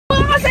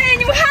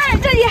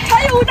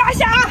有大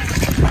虾！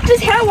之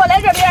前我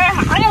来这边，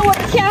哎呀，我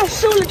的天，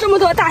收了这么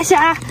多大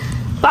虾，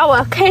把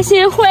我开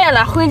心坏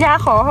了。回家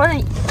好好的，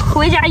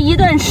回家一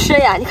顿吃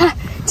呀！你看，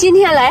今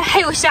天来还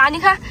有虾，你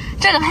看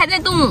这个还在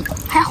动，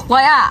还活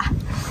呀。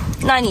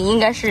那你应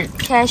该是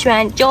天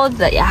选饺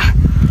子呀！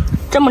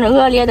这么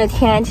恶劣的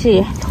天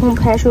气，从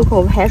排水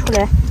口排出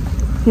来，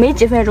没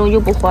几分钟就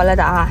不活了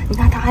的啊！你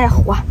看它还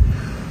活，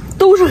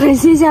都是很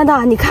新鲜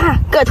的。你看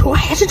个头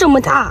还是这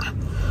么大。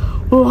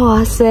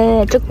哇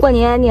塞，这过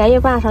年年夜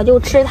饭上就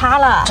吃它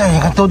了。这一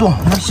个都动，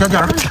那小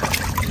点儿。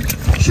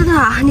是的，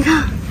你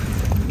看，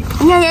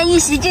奄奄一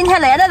息。今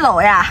天来的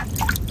早呀，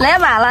来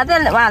晚了，再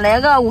晚来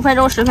个5分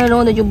钟、10分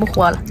钟的就不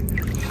活了。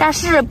但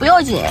是不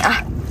要紧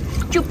啊，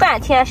就半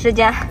天时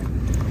间，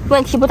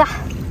问题不大。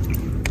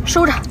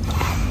收着。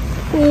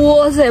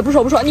哇塞，不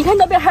少！你看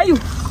那边还有，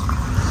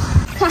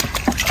看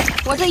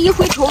我这一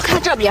回头，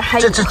看这边还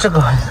有。这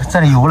个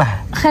在里游了，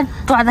还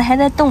爪子还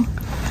在动，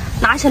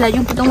拿起来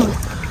就不动了。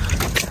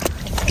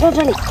在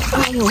这里，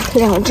哎呦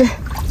，2只，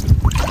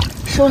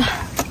收了，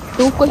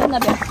都过去那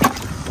边。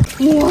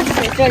哇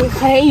塞，这里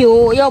还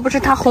有，要不是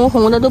它红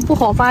红的都不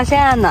好发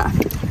现呢。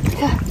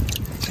看，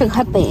这个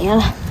还白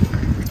了。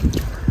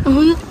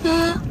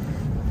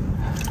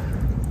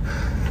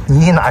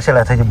你一拿下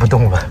来它就不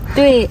动了。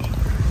对，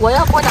我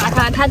要不打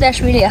它，它在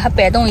水里还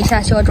摆动一下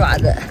小爪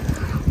子，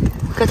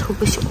个头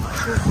不小。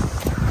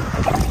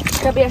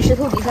这边石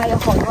头底下有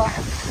好多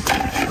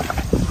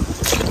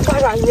八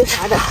爪鱼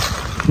啥的。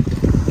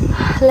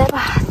来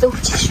吧，走，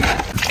继续。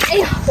哎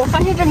呀，我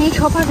发现这里一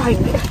条八爪鱼，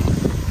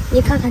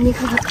你看看，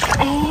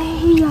哎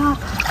呀，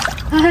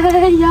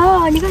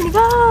你看，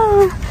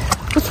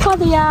不错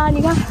的呀，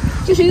你看，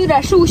就是有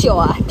点瘦小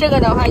啊。这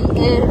个的话，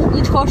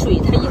一焯水，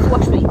它一缩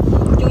水，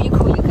就一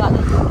口一个的。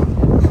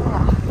是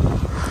吧？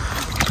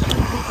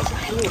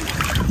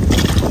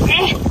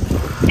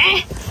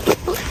哎，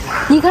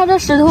你看这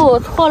石头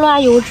错乱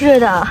有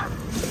致的，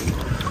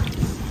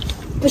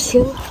不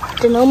行，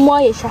只能摸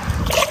一下。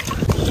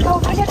我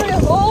发现这里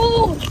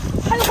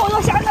还有好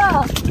多虾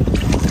呢，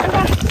看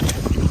看，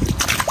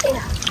哎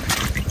呀，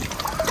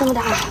这么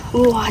大，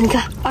哇！你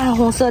看暗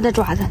红色的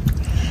爪子，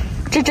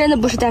这真的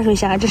不是淡水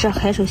虾，这是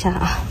海手虾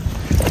啊。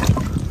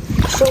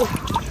收了，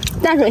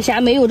淡水虾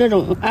没有这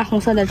种暗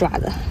红色的爪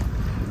子，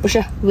不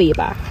是尾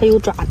巴，还有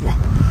爪子。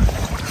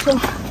收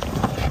了，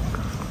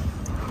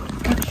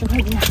看石头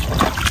底下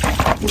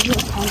有没有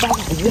藏八爪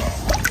鱼？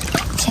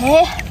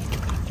切，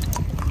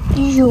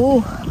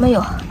有没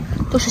有？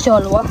都是小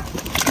螺。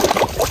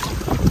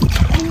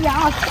哎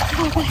呀，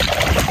快！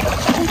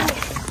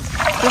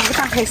有个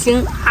大海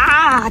星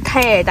啊，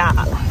太大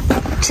了，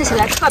吃起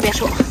来特别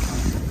爽。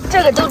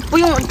这个就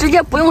直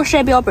接不用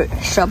晒标本，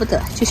舍不得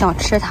就想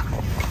吃它。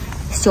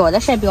小的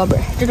晒标本，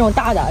这种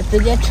大的直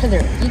接吃籽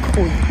儿，一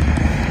口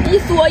一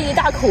嗦一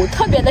大口，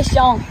特别的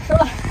香，是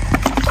吧？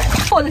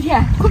我的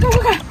天，快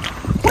看！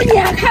我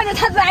眼看着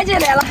它钻进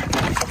来了，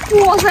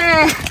哇塞！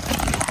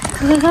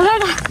看，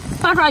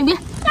八爪鱼啊！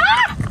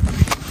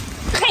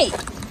嘿，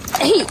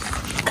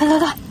看，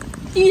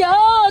呀，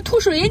吐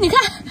水！你看，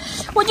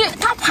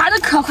它爬的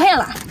可快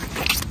了。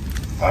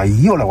哎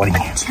呦了我的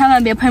天！千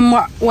万别喷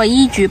墨，我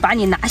一举把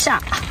你拿下。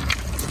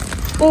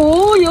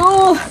哦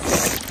哟，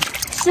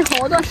吸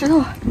好多石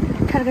头，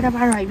看这个大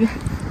八爪鱼。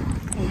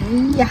哎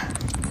呀，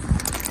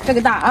这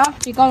个大啊，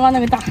比刚刚那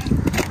个大，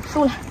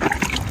收了。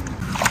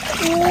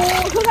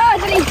看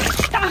这里，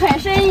大海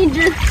参一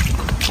只。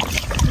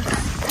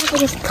这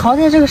个藏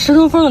在这个石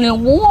头缝里，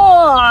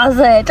哇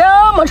塞，这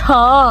么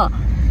长！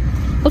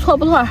不错，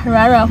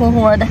软乎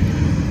乎的。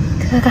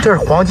看，这是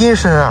黄金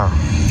参啊？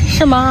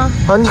是吗？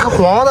啊，你看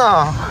黄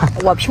的。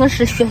我平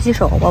时学习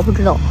少，我不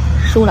知道。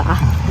收了啊。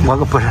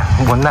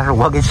那是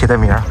我给起的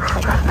名儿。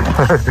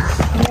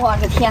我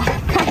的天，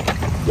看，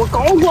我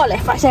刚过来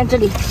发现这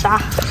里啥？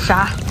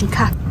你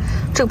看，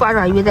这个八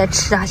爪鱼在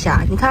吃大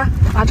虾，你看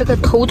把这个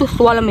头都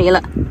缩了没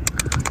了。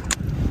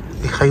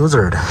还有籽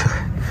儿的。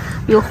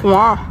有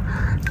黄。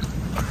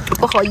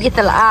不好意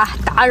思了啊，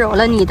打扰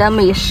了你的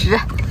美食。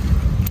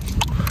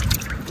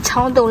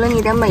抢走了你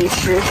的美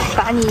食，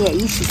把你也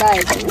一起带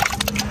走。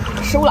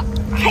收了，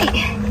嘿，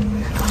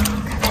看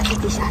看这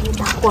底下有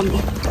大货没？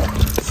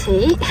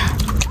谁？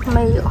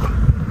没有。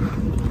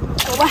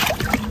走吧。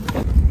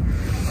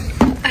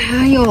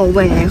哎呦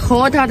喂，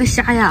好大的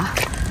虾呀！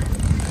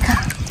看，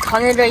藏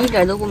在这一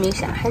点都不明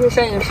显，还是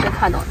摄影师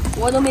看到的，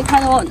我都没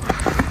看到呢。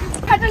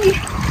看这里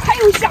还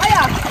有虾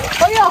呀！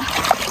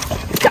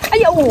哎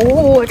呀，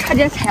我差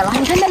点踩了。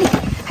你看那里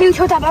还有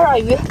条大八爪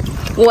鱼。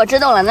我知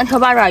道了，那条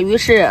八爪鱼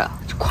是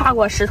跨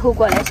过石头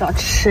过来想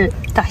吃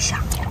大虾，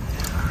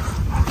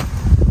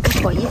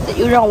不好意思，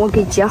又让我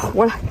给截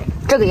胡了。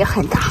这个也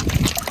很大。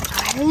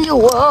哎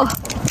呦，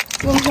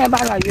今天八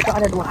爪鱼抓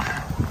的多，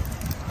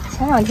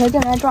前2天竟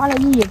然抓了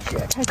1只，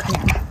太可怜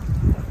了。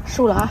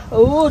收了啊！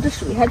哦，这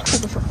水还吐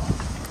不少，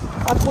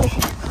把出来。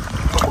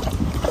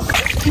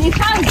你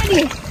看这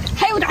里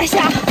还有大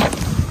虾。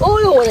哦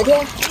呦，我的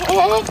天！哎，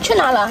去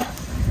哪了？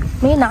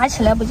没拿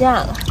起来不见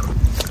了。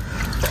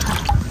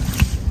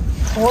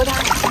好大！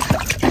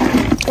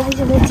赶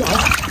紧的捡，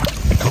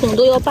桶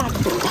都要8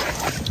桶的。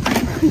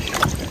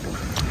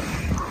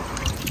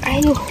哎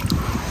呦，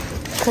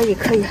可以，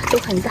都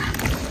很大。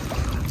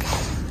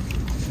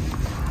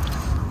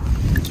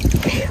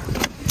哎呦，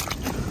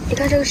你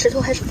看这个石头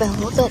还是粉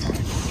红色的，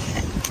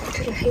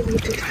这里还有一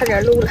只，差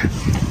点漏了。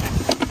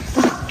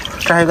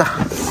这还有一个，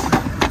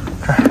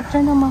这儿。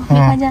真的吗？没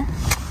看见？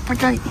我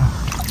这里。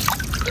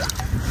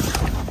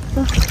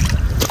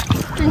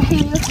这里还有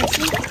一个海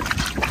星，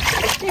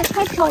这也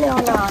太漂亮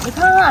了！你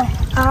看，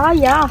哎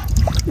呀，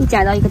又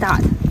捡到一个大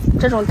的，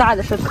这种大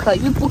的是可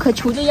遇不可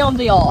求的样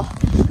子哟。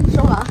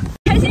收了，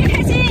开心！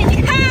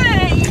你看，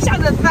一下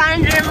子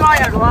3只猫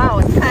眼螺，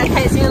我太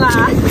开心了。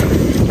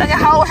大家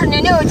好，我是牛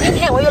牛，今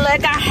天我又来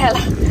赶海了。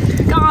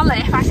刚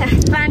来发现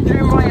3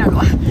只猫眼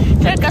螺，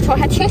这个头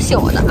还挺小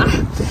的啊。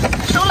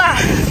收了，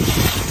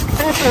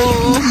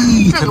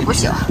这个不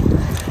小。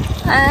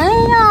哎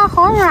呀，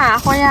好软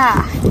和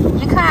呀！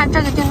一看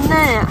这个就嫩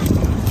呀，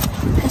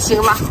还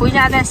行吧，回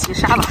家再洗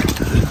沙吧。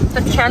这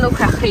天都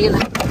快黑了，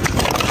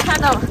看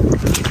到了，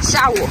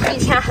下午一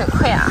天很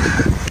快啊。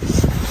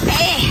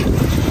哎，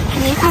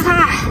你看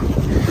看，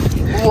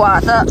我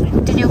的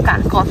第六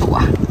感告诉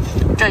我，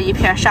这一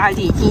片沙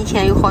地今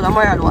天有好多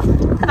猫眼螺，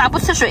它咋不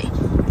吃水？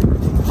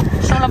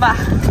收了吧。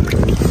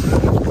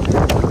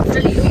这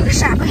里有一个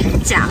沙贝，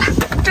捡了。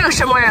这个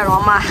是猫眼螺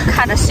吗？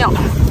看着像，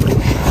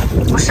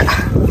不是。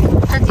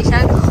这底下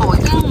好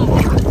硬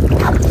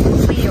啊！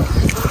哎呦，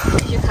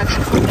继续看看，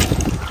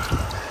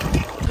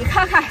你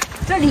看看，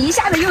这里一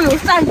下子又有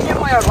3只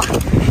猫眼螺。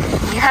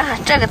你看看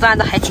这个钻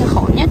的还挺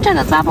好，你看这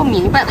个钻不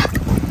明白了。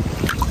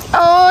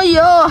哦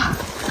呦，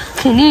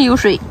肯定有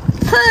水，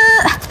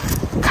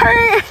呲，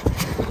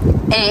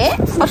哎，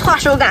不错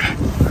手感。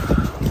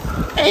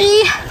哎，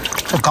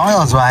这刚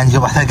要钻你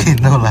就把它给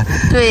弄了。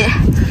对，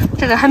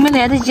这个还没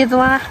来得及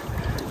钻，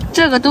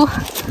这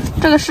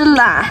个是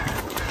懒，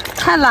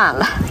太懒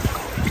了。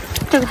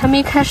这个还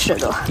没开始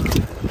都，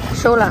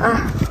收了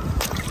啊，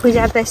回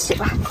家再洗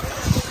吧。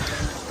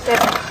对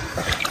吧？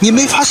你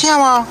没发现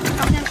吗？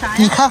发现啥呀？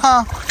你看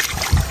看。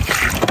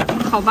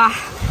好吧，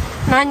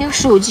拿你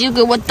手机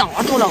给我挡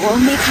住了，我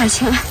没看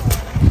清，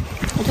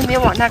我就没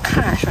往那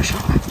看，说实话。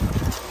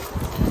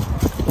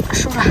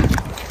收了，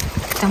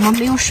怎么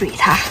没有水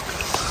它？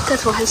这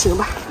头还行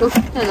吧，都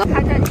那个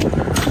看这里，这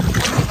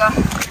个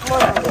猫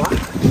眼螺，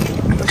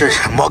这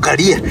是毛蛤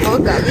蜊。毛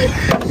蛤蜊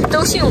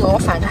都姓毛，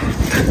反正。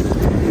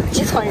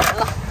记错人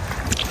了。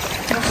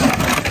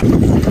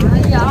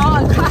哎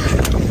呀，看，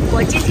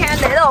我今天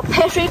来到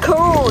排水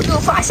口，就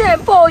发现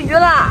鲍鱼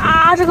了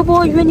啊！这个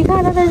鲍鱼，你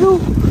看它的肉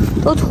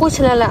都凸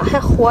起来了，还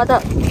活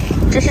的，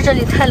只是这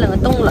里太冷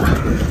冻了，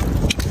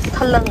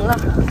它冷了，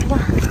哇，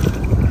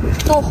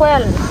冻坏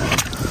了。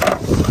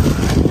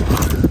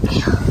哎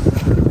呀，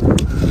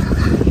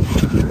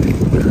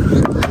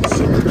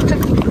这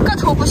个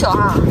头不小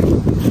啊，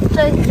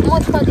这摸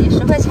错得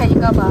10块钱一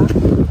个吧。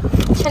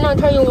前2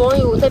天有网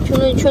友在评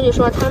论区里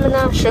说他们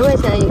那10块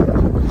钱一个，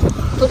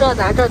不知道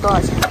咱这多少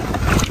钱。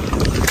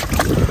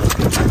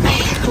哎，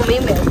我没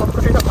买过，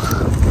不知道，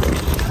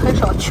很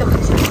少去海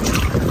鲜。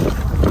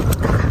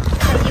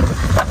看衣服，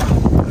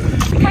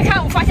看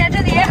看我发现这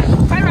里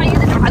反转鱼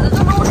的爪子都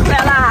露出来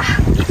了。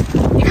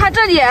你看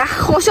这里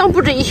好像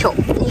不止1条，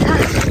你看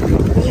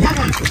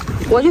看，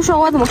我就说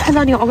我怎么看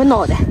到2个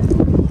脑袋？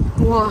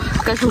哇，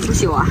个头不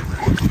小啊！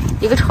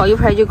一个炒一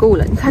盘就够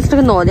了。你看这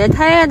个脑袋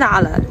太大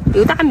了，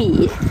有大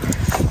米。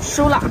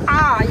收了，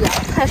啊呀，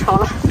太长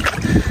了。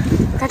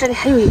看这里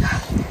还有一个，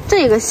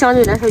这个相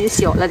对来说就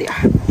小了点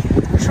儿。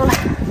收了，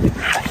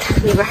看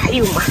里边还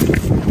有吗？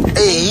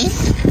哎，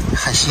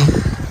海星。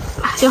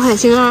小海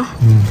星啊。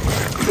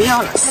不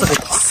要了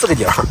，4个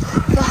角。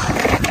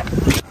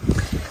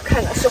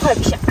看看石块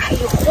片还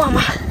有货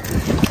吗？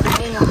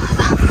哎呀，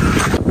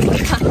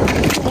看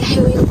这里还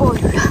有一个鲍鱼，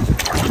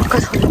个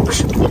头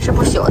也是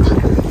不小的。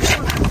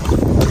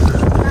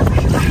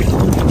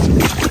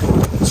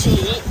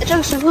这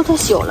个石头太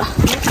小了，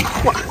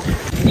哇，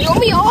有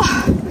没有？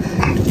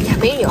也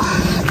没有。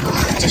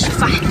继续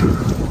翻，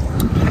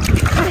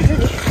看这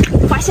里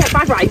发现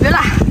8爪鱼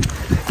了，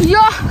哟，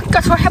个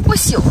头还不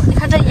小，你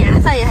看这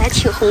颜色也还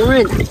挺红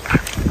润的，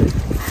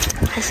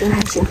还行，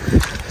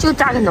就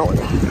扎个脑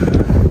袋，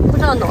不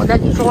知道脑袋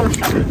里装了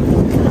啥。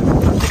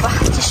好吧，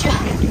继续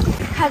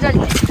看这里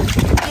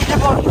一只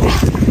鲍鱼，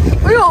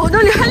哎呦，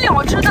那里还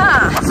2只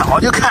呢，早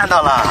就看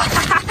到了。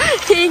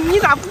嘿，你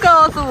咋不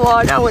告诉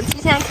我，让我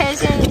提前开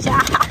心一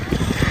下？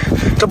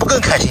这不更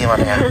开心吗？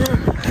这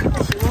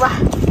行吧，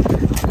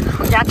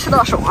回家吃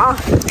到爽。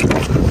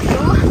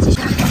继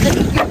续这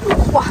里有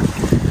货，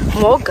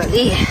毛蛤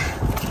蜊、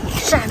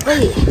扇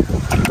贝，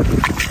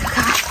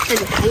看看这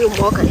里还有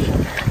毛蛤蜊，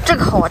这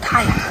个好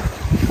大呀，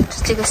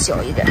这个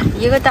小一点，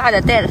一个大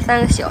的带着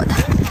3个小的，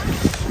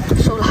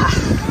收了哈。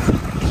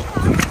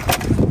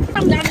他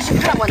们俩这是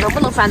看我能不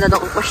能翻得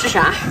动，我试试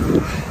啊。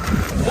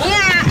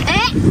呀，哎，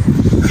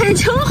很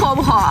轻好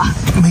不好？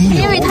没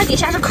有，因为它底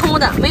下是空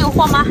的，没有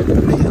货吗？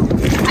没有。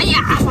哎呀，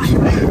放下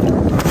来。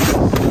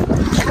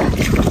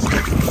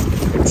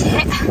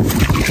切，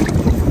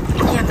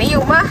也没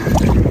有吗？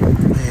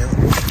没有。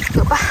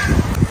走吧，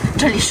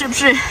这里是不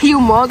是有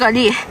毛蛤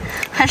蜊，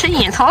还是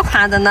隐藏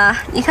款的呢？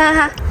你看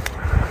看，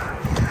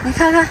你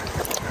看看，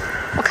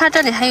我看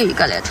这里还有一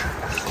个来着，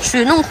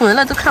水弄浑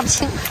了都看不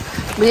清。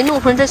没弄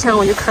浑之前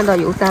我就看到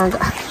有3个，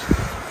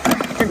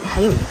这里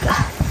还有一个，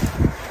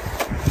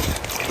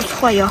不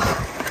错哟。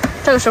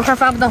这个手块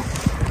翻不动，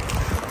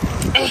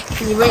哎，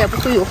里面也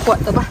不会有货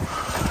的吧？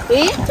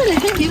哎，这里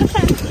还有一个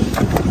扇子，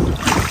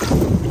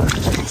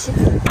还行。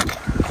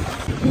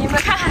你们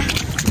看看，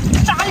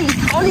沙里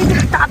藏了一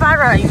个大八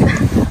爪鱼，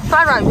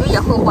八爪鱼也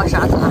会握沙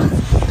子啊，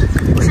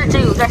不是只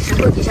有在石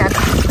头底下的。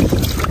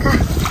看，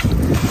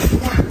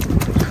看，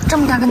这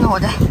么大个脑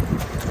袋，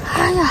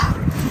哎呀！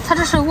它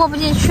这是握不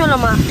进去了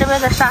吗？这边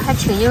的沙还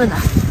挺硬的。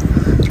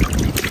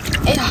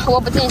哎呀，握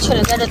不进去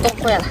了，在这冻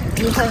坏了。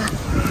你看看，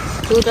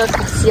有点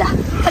可惜啊。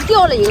它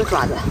掉了一个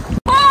爪子。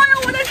哎呀，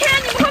我的天！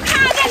你们快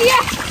看这里，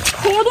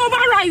好多八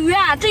爪鱼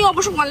啊！这要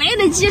不是我来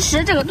得及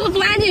时，这个都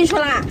钻进去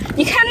了。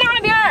你看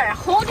那边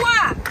好多，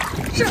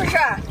是不是？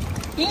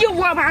一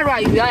窝八爪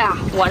鱼呀！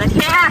我的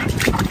天，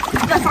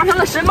这发生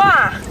了什么？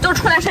都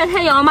出来晒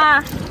太阳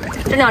吗？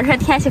这2天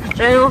天气可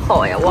真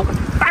好呀！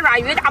八爪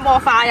鱼大爆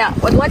发呀！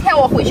昨天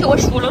我回去我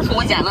数了数，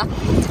我捡了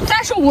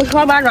35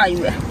条八爪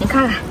鱼。你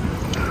看看，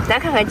咱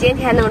看看今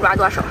天能抓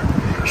多少？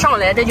上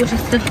来这就是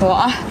4条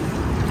啊！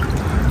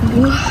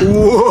哇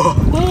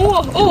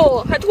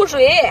哦，还吐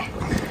水，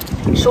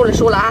收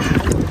了啊，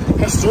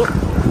还行，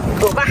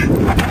走吧。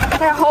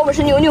大家好，我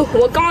是牛牛，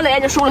我刚来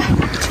就收了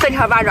4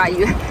条八爪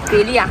鱼，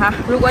给力啊哈！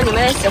如果你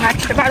们喜欢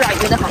吃八爪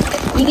鱼的话，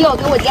一定要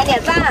给我点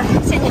赞，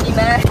谢谢你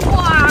们！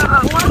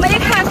哇，我没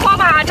看错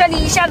吧？这里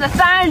一下子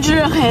3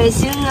只海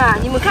星啊！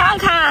你们看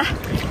看，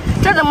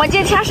这怎么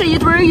今天是一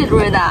对一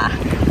对的？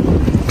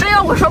这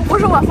要我说不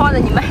是我放的，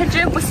你们还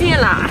真不信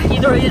了，一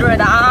对一对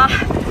的啊！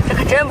这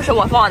可真不是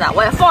我放的，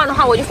我要放的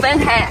话我就分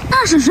开。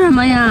那是什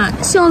么呀？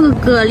像个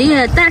蛤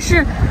蜊，但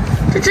是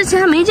这之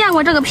前没见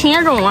过这个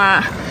品种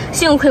啊。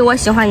幸亏我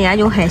喜欢研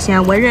究海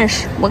鲜，我认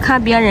识，我看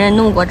别人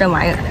弄过这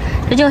玩意儿，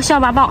这叫象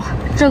拔蚌，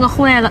这个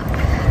坏了，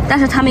但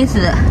是它没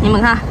死，你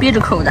们看闭着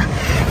口的，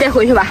带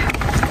回去吧，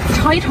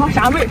尝一尝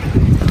啥味儿，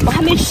我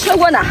还没吃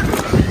过呢。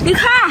你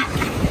看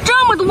这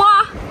么多，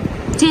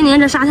今年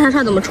这沙滩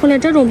上怎么出来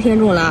这种品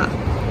种了？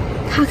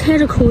它开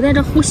着口在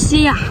这呼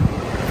吸呀，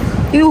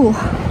哟，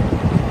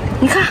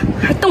你看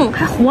还动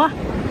还活，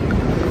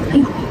哎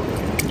呦，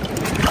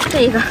这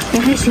一个也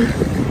还行，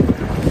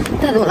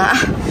带走了啊。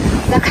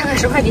再看看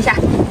石块底下，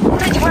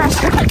这几块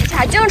石块底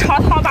下经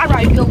常藏八爪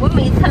鱼，我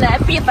每次来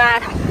必翻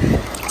它。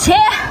切，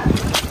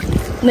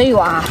没有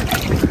啊？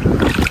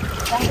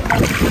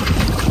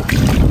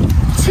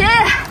切，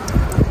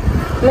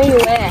没有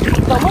哎，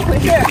怎么回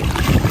事？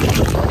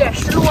有点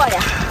失落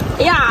呀。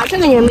哎呀，这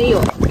个也没有。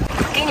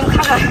给你们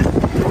看看，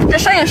这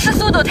摄影师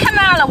速度太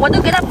慢了，我都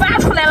给他扒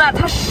出来了，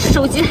他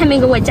手机还没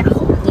给我架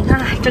好。你看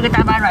看这个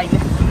大八爪鱼，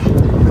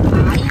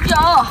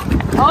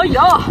哎呦！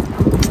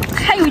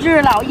还有劲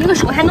儿了，我一个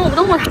手还弄不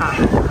动它。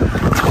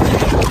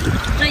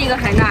这一个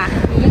海呢，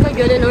一个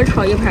绝对能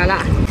炒一盘了。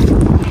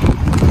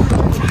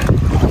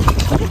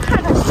我就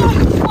看着像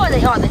是破的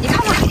样子，你看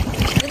看，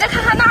你再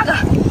看看那个，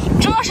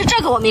主要是这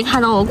个我没看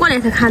到，我过来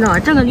才看到，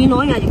这个离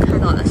老远就看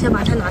到了。先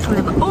把它拿出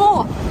来吧。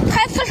哦，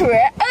还呲水，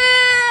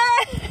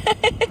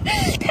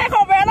太好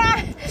玩了！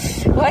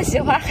我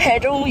喜欢海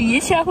中一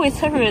切会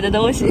呲水的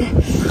东西。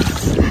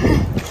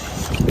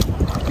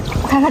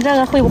看看这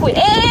个会不会？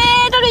哎，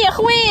这个也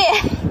会。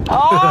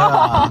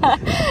哦，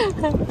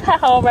太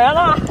好玩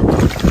了，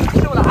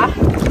收了啊！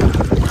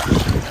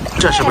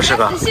这是不是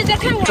个？现在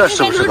看我这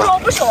是不是个？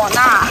不少呢。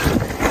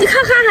你看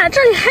看，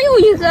这里还有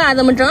一个，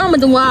怎么这么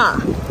多？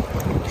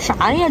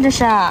啥呀？这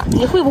是？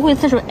你会不会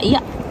呲水？哎呀，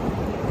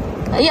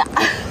哎呀，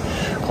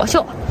好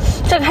笑！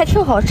这个还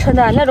挺好吃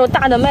的，那种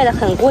大的卖的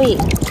很贵。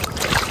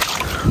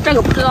这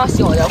个不知道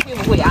小的会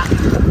不会啊？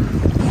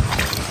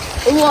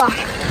哇！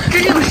这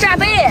里有扇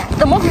贝，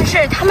怎么回事？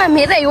它们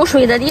没在有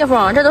水的地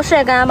方，这都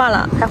晒干巴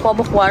了，还活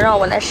不活？让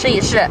我来试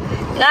一试。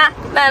你看，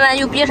慢慢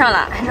又闭上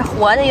了，还是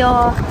活的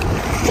哟。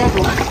再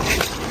多，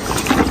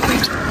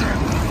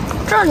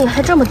这里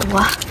还这么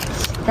多，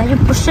咱就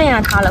不试验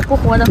它了，不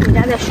活的回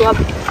家再说吧，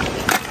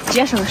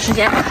节省时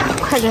间，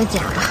快点捡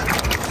吧。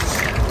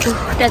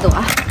带走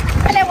啊！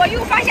快来，我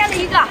又发现了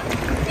一个，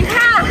你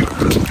看，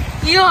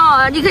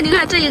哟，你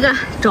看这一个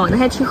长得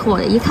还挺好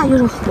的，一看就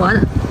是活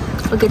的。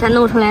我给它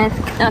弄出来，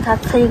让它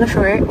呲一个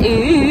水儿，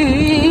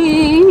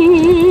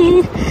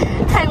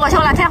太搞笑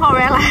了，太好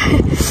玩了。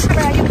这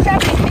边有扇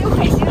贝，还有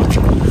海星。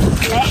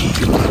来，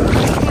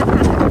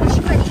石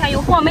块底下有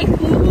货没？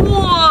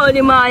我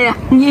的妈呀！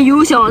你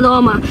有想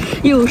到吗？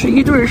又是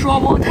一对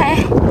双胞胎。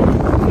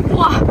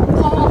哇，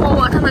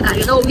跑！他们感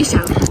觉到危险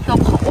了，要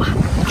跑啊！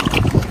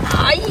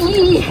哎，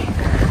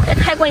这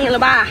太过瘾了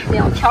吧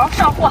！2条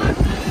上货，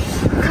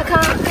看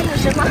看还有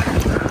什么？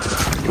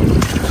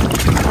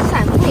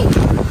扇贝。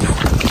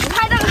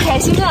海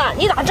星啊，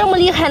你咋这么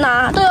厉害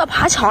呢？都要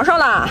爬墙上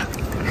了。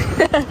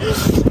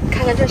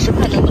看看这石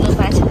块能不能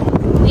翻起来？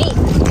哎，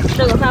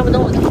这个翻不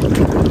动的。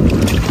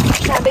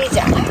扇贝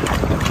捡了，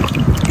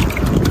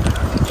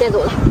带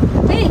走了。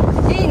哎，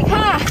你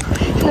看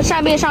这个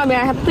扇贝上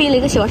边还背了一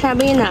个小扇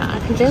贝呢，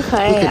它真可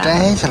爱呀！给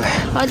摘下来。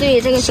啊，对，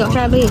这个小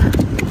扇贝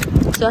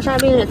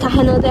它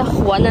还能再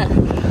活呢，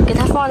给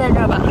它放在这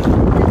儿吧。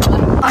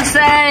哇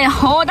塞，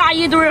好大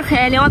一堆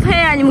海凉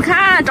菜啊！你们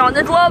看，长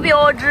得多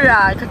标致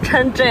啊！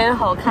可真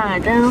好看，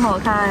真好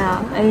看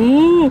呀！哎，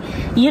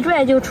一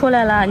拽就出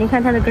来了。你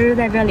看它的根儿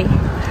在这里，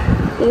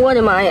我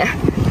的妈呀！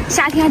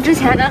夏天之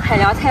前的海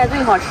凉菜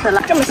最好吃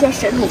了。这么些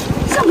石头，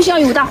像不像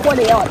有大货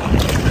的样子？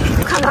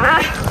看看啊，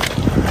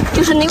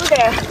就是有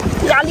点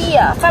压力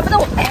呀，翻不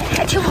动。哎，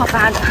还挺好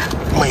翻的。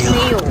没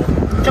有，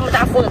这么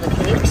大缝子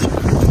肯定不行。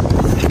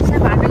先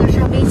把这个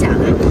扇贝夹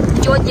了，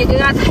脚底给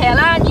俺踩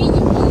了，你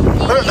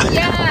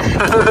呀！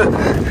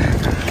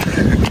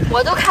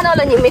我都看到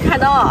了，你没看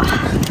到？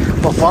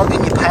我光给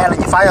你拍了，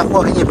你发现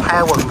货给你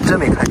拍，我真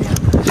没看见。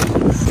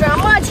什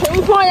么情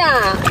况呀？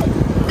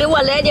给我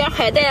来点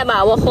海带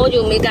吧，我好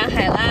久没赶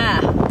海了。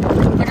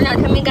我这2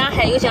天没赶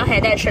海，又想海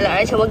带吃了，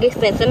而且我给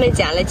粉丝们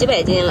减了几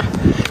百斤了。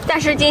但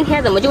是今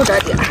天怎么就这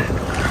点儿？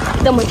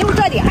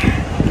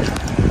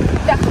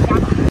再回家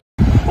吧。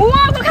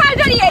哇，我看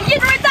这里一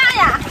堆蛋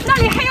呀，那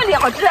里还有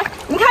2只。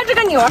你看这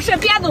个鸟是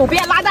边走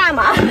边拉蛋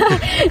吗？哇，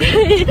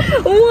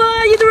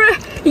一堆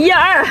1、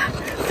2、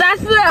3、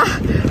4、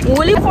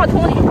5、6号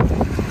桶里。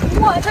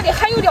哇，这里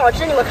还有2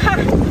只，你们看，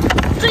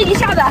这一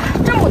下子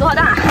这么多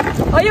蛋，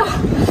哎呦，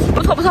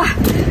不错，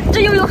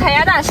这又有海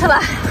鸭蛋吃了，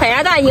海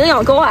鸭蛋营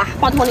养高啊，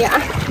放桶里啊。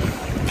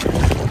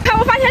看，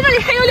我发现这里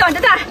还有2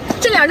只蛋，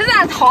这2只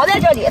蛋藏在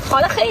这里，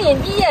藏得很隐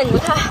蔽呀。你们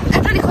看，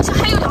这里好像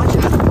还有2只。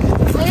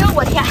哎呦，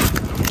我天，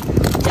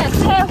这也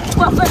太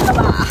过分了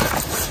吧！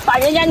把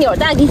人家鸟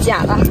蛋给捡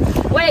了，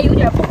我也有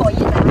点不好意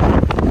思，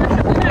但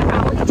是没办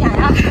法，我得捡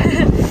呀。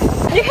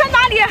你看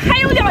哪里还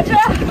有2只？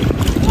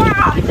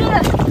哇，今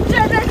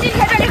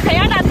天这里海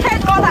鸭蛋太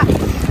多了，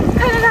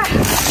看，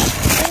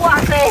哇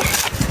塞，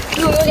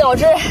又有2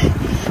只，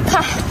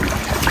看，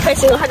还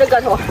行，还这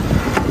个头。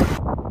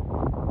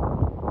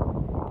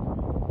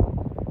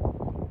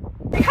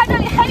你看这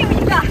里还有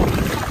一个，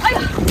哎呀，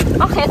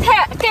把海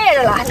菜盖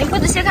着了，你不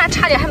仔细看，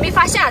差点还没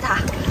发现它。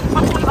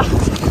放桶里吧。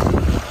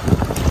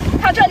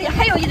看这里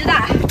还有1只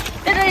蛋，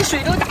在这里水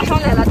都打上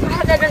来了，它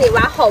还在这里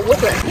完好无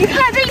损。你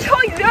看这一条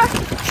鱼，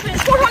水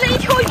冲上来一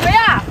条鱼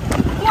呀！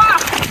哇，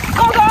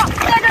刚刚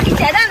在这里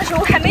捡蛋的时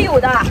候还没有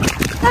的，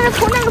但是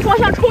从那个方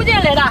向冲进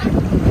来的。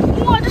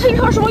哇，这是一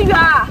条什么鱼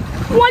啊？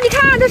哇，你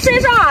看它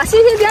身上星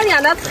星点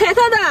点的，彩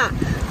色的，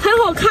很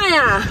好看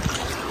呀！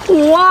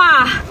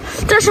哇，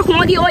这是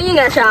黄鲷应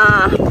该是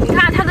啊，你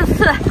看它的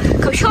刺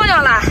可漂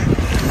亮了。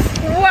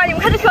哇，你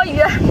们看这条鱼，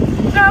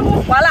虽然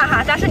不活了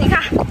哈，但是你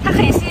看它很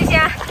新鲜，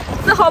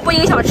丝毫不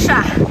影响吃。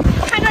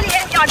看这里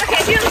2只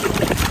海星，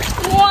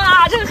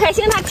哇，这个海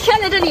星它贴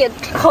在这里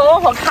好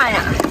好看呀，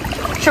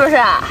是不是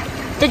啊？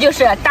这就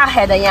是大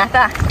海的颜色。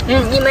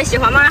你们喜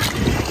欢吗？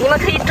你们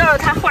可以照着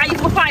它画一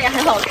幅画也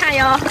很好看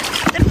哟。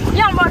这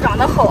样貌长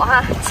得好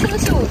哈，清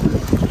秀，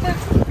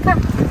看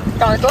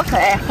长得多可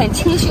爱，很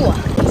清秀啊。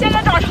现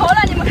在涨潮了，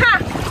你们看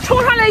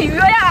冲上来鱼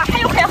呀，还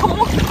有海虹。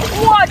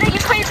哇，这一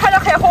串一串的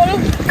海虹，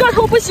个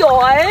头不小。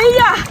哎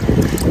呀，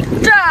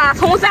这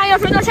从3月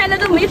份到现在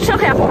都没吃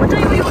海虹，这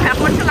又有海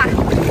虹吃了。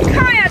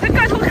看呀，这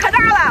个头可大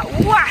了。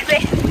哇塞，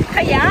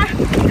可盐，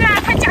这样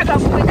它价格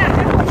不贵，但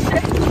还好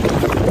吃。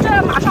这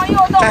马上又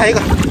要到，再来一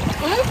个。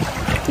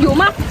有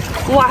吗？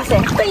哇塞，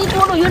这一嘟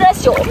噜有点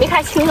小，没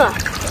看清啊。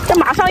这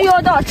马上又要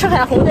到吃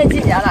海虹的季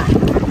节了，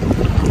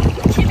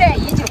期待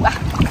已久啊！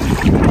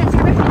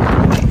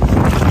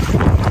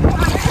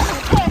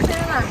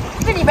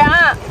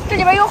这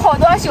里边有好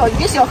多小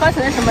鱼、小河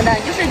豚什么的，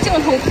就是镜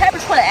头拍不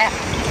出来。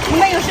你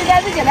们有时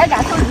间自己来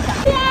感受一下。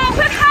哇，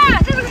快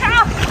看，这是个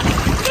啥？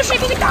这是一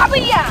个大贝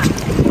呀！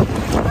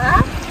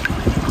啊，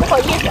不好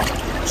意思，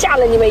吓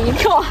了你们一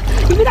跳，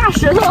一个大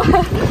石头。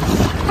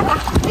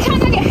你看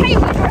这里还有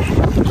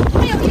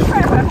一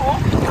串海虹。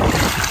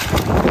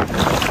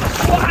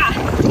哇，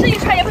这一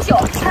串也不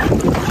小。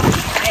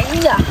哎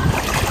呀，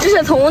这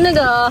是从那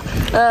个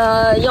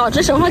养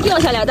殖绳上掉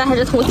下来的，还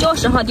是从礁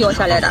石上掉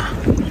下来的？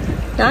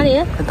哪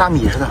里？跟大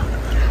米似的。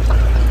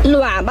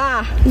卵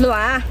吧，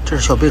卵。这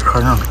是小贝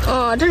壳上的。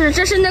哦，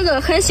这是那个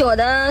很小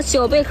的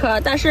小贝壳，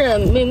但是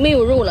没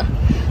有肉了，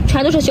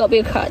全都是小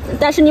贝壳。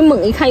但是你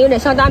猛一看，有点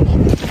像大米。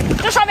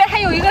这上面还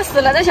有一个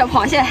死了的小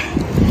螃蟹。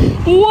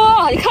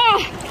哇，你看，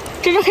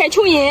这是海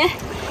蚯蚓，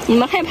你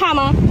们害怕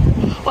吗？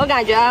我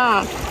感觉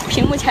啊，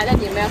屏幕前的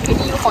你们肯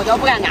定有好多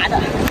不敢拿的，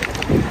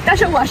但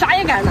是我啥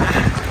也敢拿。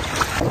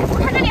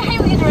看这里还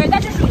有一堆，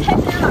但是水太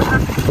深了啊，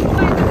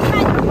我也能看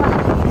见过来。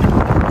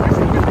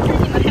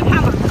你们害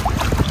怕吗？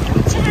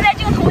其实，在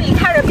镜头里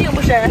看着并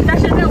不深，但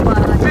是在我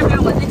这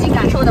边我自己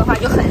感受的话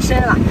就很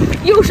深了。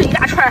又是一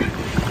大串，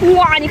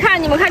哇！你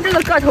们看这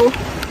个个头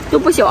都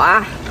不小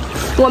啊。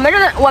我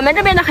们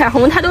这边的海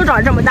虹它都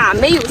长这么大，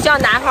没有像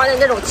南方的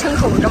那种青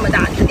口这么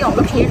大，是2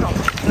个品种，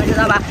你们知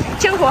道吧？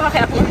青口和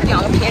海虹是2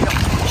个品种，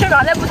生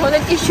长在不同的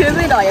地区，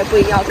味道也不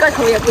一样，个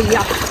头也不一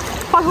样。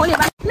放桶里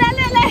吧。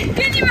来，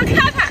给你们看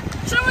看，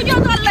什么叫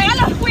做来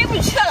了回不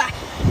去了？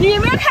你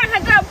们看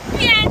看这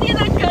遍地的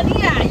蛤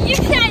蜊啊，一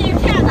片一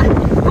片的。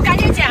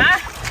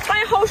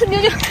牛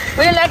牛，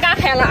我又来赶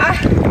海了啊！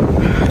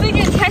最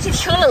近天气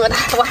挺冷的，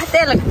我还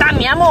戴了个大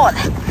棉帽的，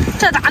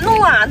这咋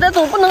弄啊？这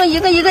总不能一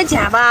个一个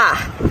捡吧？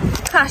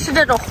看是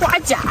这种花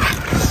夹，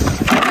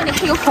这里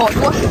还有好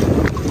多。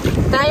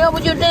咱要不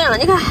就这样？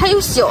你看还有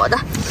小的，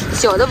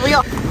小的不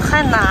要，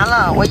太难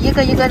了，我一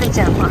个一个的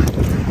捡吧。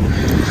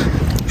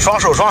双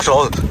手，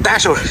单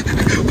手。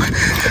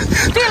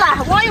对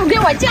了，网友给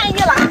我建议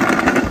了，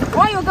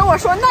网友跟我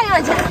说那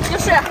样捡，就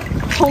是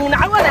桶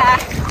拿过来，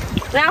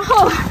然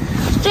后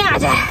这样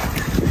捡。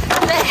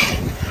对，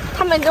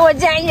他们给我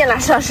建议了，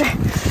说是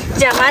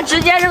捡完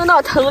直接扔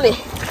到桶里。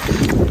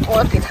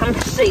我给他们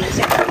试一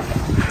下，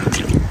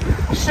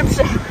是不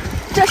是？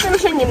这是不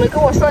是你们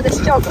跟我说的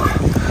效果？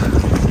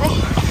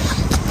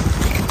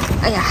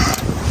哎呀，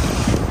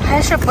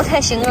还是不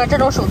太行啊，这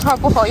种手套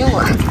不好用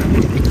啊。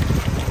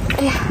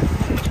哎呀，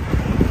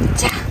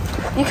捡，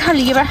你看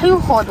里边还有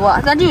好多，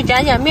咱就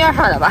捡捡面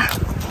上的吧。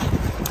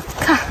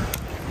看，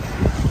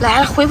来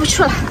了，回不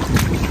去了。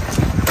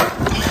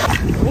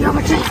要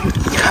不这样，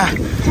看，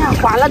这样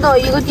划拉到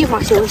一个地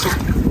方行不行？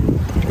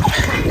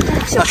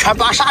那全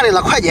扒沙里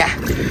了，快点！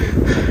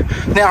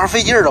那样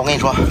费劲儿的，我跟你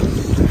说。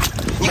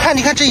你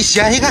看这一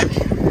斜，你看。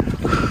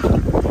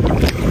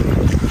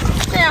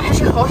这样还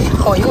是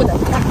好用的，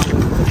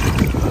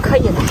可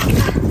以的。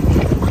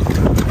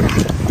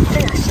这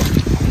样行，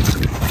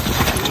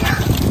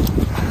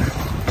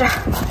这样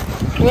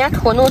粘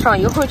土弄上，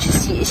一会儿去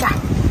洗一下。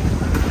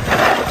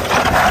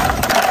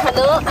可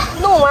能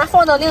弄完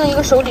放到另一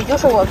个手里，就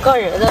是我个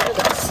人的这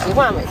个习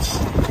惯问题。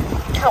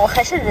看我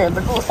还是忍不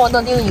住放到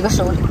另一个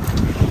手里，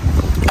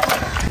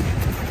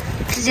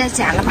直接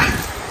捡了吧。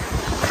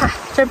看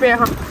这边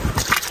哈，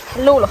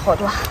还漏了好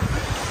多。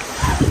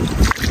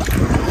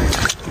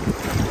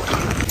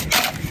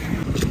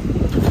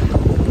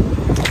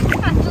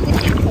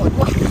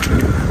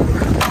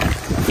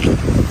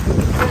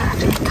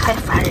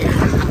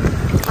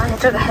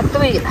这个还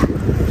对了，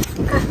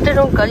看这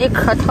种蛤蜊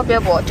壳特别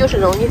薄，就是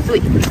容易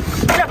碎。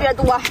这边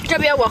多，这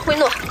边我会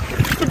弄，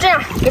就这样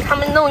给他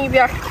们弄一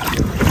边，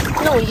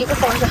弄一个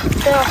方向，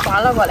这样划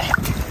了过来。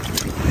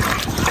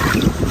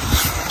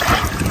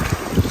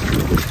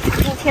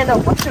今天的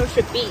我是不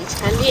是比以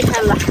前厉害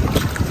了？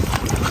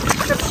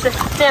是不是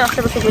这样？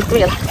是不是就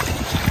对了？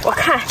我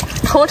看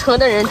同城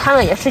的人他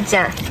们也是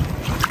捡，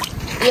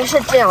也是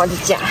这样的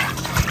捡，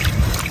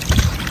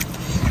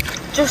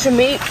就是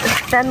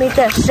咱没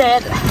带筛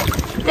的。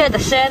带的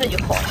筛的就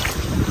好了。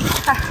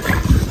看，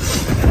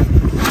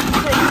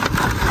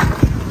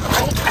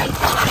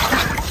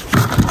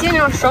尽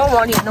量少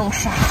往里弄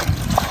筛。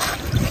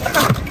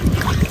看，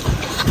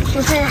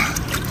就这样，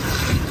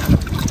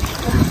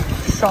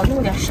少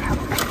弄点筛吧。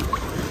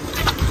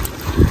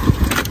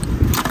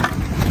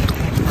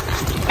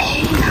哎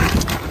呀，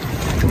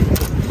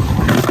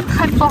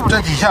太棒了！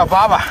这底下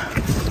扒吧。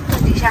这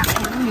底下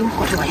肯定有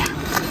好多呀。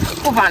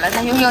不扒了，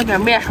咱就要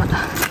点面上的。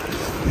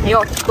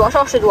要多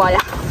少是多呀？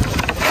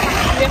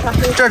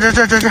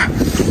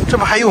这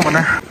不还有吗？那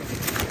儿。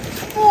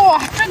哇，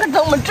这个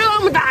怎么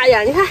这么大呀？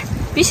你看，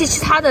比起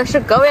其他的是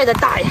格外的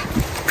大呀。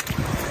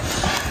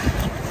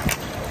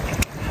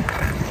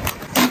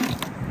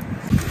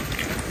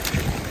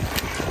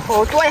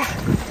好多呀！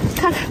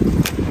看看，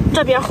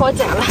这边好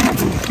捡了，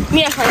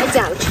面上也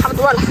捡了差不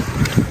多了。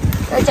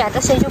咱捡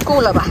这些就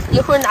够了吧？一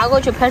会儿拿过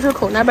去排水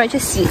口那边去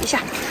洗一下。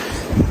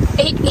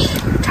哎，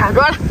差不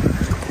多了。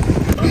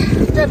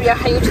这边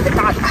还有这个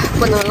大的，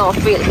不能浪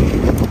费了。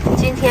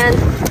今天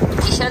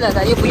底下的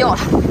咱就不要了，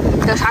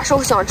等啥时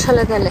候想吃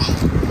了再来。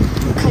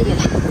可以了。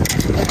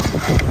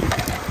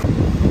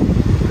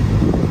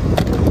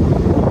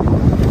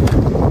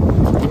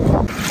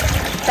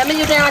咱们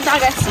就这样大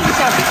概洗一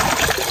下吧，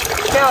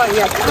这样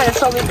也看着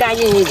稍微干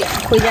净一点。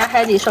回家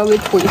还得稍微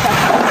吐一下。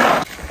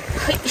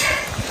嘿，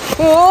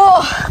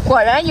哦，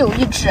果然有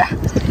一只。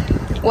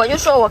我就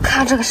说我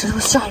看这个时候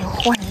像有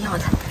货一样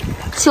的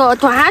小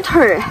短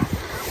腿儿。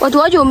我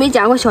多久没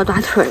捡过小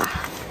短腿了？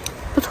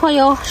不错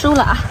哟，收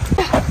了啊！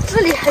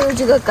这里还有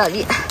几个蛤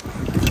蜊，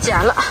捡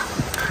了。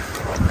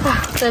看，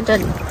在这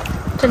里，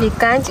这里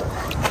干净。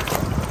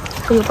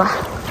哎呦把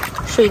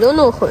水都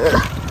弄浑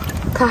了，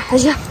看还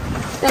行。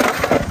再看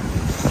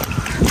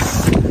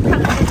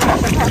看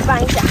这块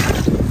翻一下，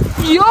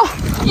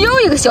又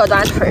一个小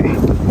短腿儿。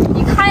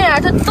你看呀，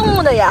这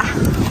冻的呀，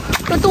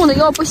这冻的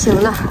要不行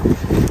了。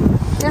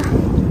呀，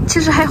其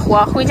实还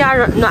活，回家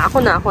暖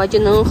和就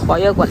能活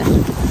跃过来。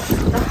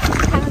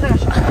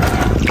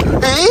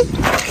哎，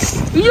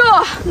哟，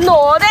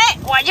脑袋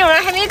我竟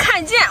然还没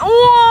看见，哇，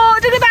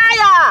这个大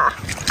呀，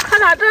看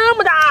它这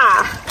么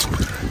大！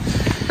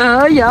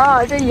哎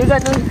呀，这一个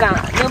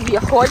能比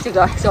好几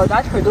个小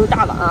短腿都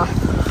大了啊！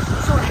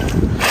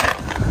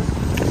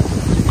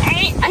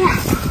哎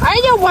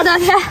呀，我的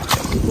天，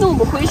弄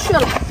不回去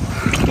了！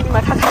给你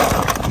们看看，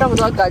这么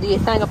多蛤蜊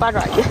，3个八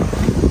爪鱼。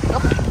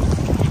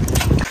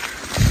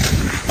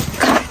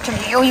看，这里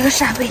有一个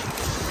扇贝，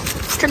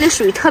这里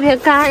水特别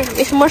干呀，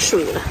没什么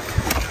水了。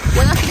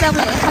我要是再不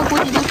来，它估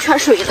计就缺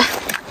水了。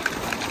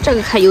这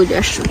个还有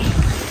点水，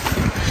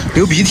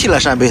流鼻涕了，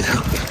扇贝的。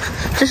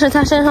这是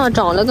它身上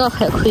长了个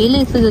海葵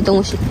类似的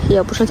东西，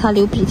也不是它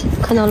流鼻涕，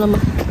看到了吗？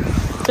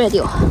拽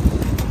掉。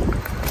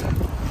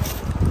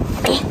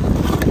哎，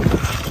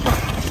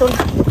收了。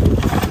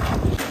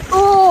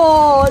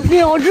哦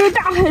，2只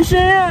大海参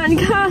啊！你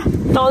看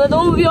长得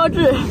多么标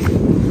志。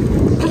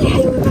这里还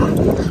有一个，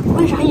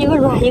为啥一个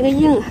软一个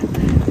硬？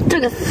这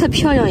个刺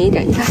漂亮一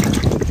点，你看，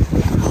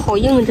好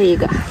硬这一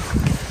个。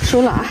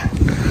收了啊。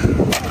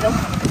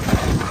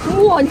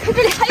哇，你看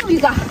这里还有一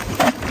个，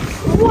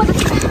我的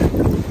天！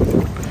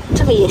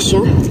这个也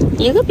行，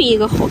一个比一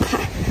个好看。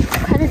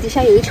看这底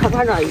下有一条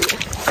八爪鱼，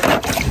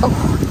哦，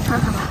看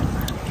看吧，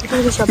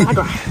这是小八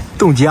爪，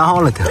冻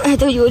僵了都。哎，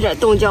都有点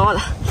冻僵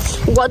了，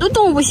我都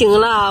冻不行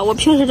了。我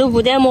平时都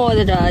不戴帽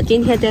子的，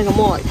今天戴个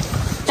帽子，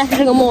但是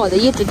这个帽子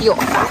一直掉，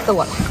烦死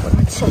我了，我都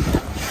气了，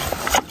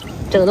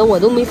整的我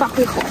都没发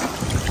挥好。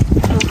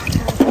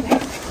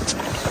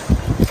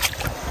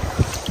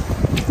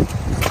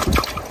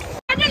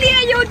这里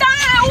有蛋，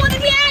我的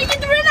天，一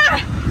堆呢，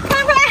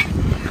快快来！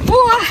哇，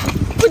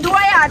不多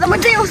呀，怎么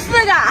只有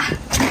4个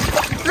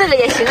？4个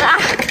也行啊。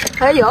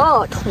哎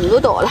呦，桶都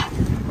倒了。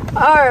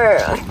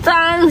2、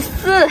3、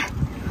4，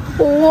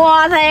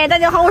哇塞！大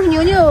家好，我是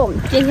牛牛。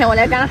今天我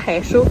来赶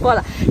海收获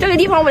了。这个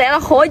地方我来了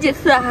好几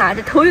次哈，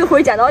这头一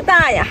回捡到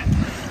蛋呀，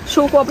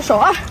收获不少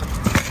啊。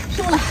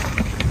收了。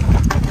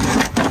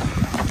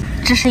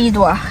这是一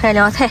朵海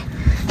凉菜，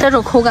这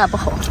种口感不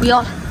好，不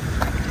要了。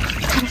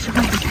看10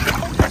块钱，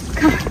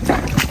看，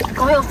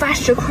刚要发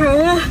10块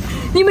啊！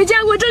你们见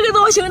过这个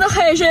造型的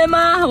海参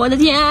吗？我的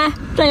天，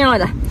这样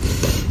的，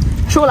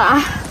收了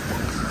啊，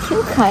挺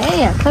可爱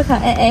呀，可可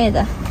爱爱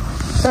的，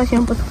造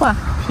型不错，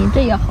品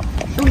质也好，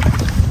收了。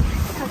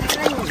看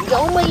看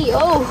有没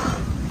有？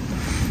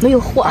没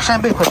有货。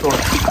扇贝快收了。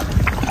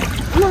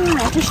妈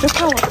呀，这10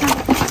块我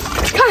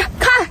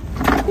看，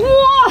哇，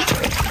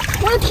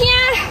我的天！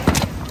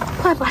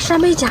快把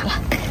扇贝捡了！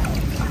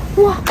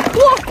哇，这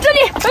里，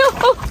哎呦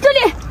哦，这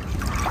里，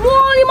我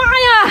的妈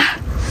呀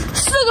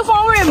！4个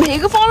方位，每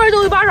个方位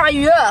都有八爪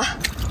鱼，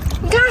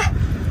你看，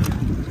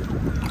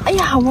哎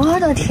呀，我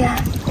的天，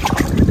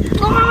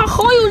哇，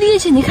好有力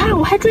气！你看，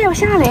我还拽不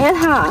下来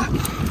它，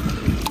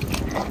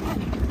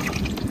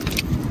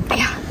哎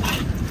呀，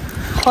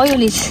好有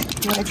力气！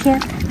我的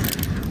天，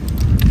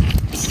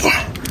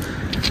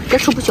这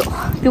数不小，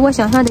比我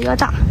想象的要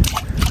大，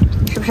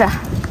是不是？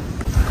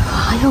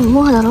哎呀，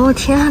我的老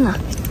天呐！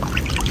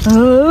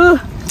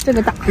这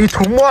个大，给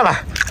涂抹了。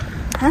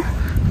啊？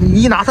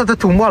你一拿它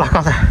涂抹了，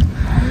刚才。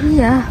哎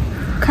呀，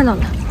看到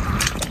了。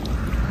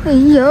哎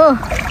呦，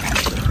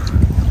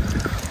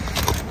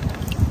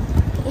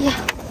哎呀，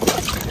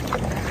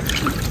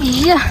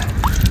咦，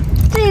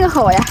这个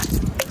好呀！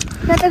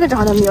看这个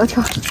长得苗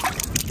条，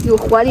有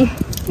活力。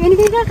你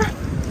可以看看，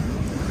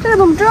这个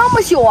怎么这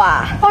么小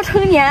啊？刚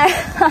成年，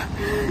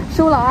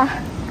收了啊！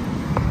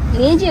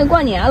临近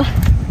过年了，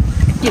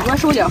得多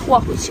收点货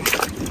回去。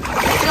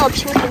要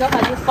平时的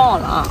话就放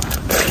了啊！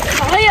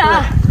哎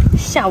呀，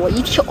吓我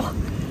一跳！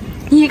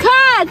你看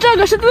这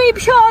个是最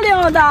漂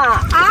亮的，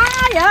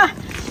哎呀，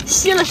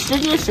吸了10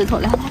斤石头，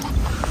来，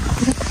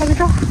给它拍个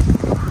照，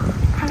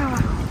看到吗？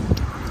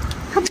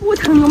它不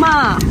疼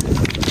吗？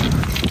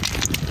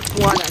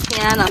我的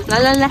天呐！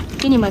来，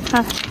给你们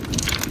看看，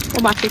我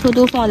把石头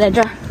都放在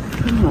这儿，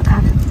给你们看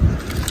看，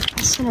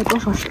它吸了多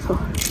少石头？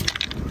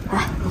哎，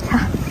你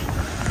看。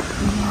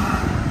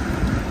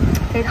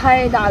这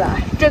太大了，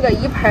这个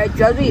一盘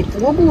绝对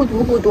足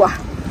够多。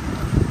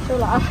收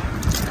了啊！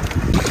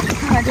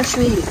看看这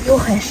水里有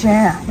海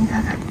参啊，你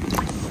看看。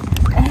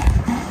哎，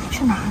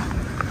去哪了？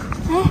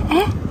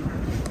哎，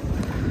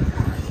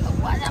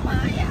我的妈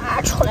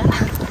呀，出来了！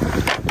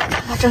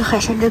看看这个海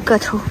参这个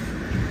头，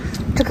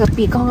这个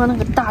比刚刚那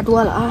个大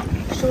多了啊！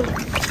收了。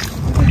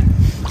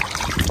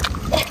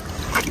哎，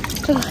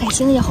这个海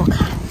星也好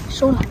看，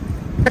收了。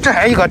这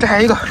还有一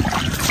个，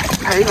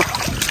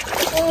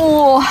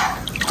哦。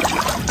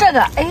这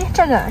个，哎，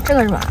这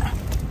个软，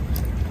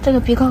这个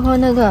比刚刚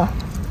那个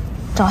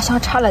长相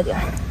差了点，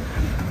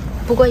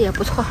不过也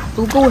不错，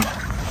足够了，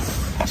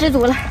知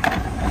足了。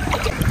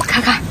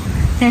看看，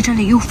在这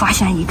里又发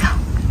现一个，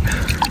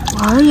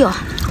哎呦，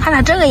它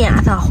咋这个颜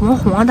色，黄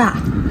黄的？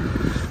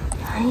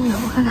哎呦，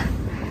我看看，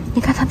你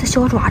看它的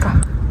小爪爪，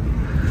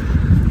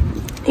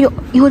哎呦，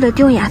有点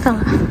掉颜色了，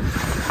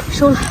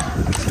收了。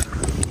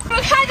你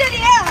们看这里，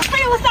还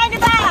有3个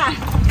蛋，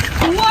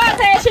哇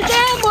塞，是真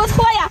不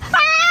错呀！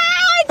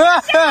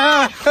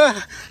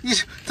你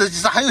这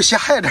咋还有虾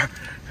呀？这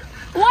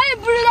我也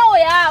不知道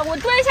呀，我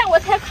蹲下我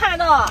才看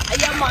到。哎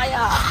呀妈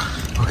呀！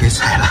我给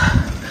踩了，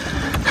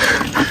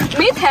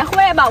没踩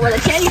坏吧？我的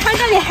天！你看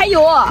这里还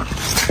有，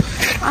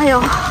哎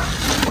呦，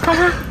看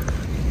看，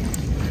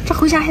这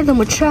回家还怎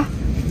么吃？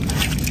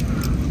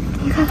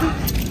你看看，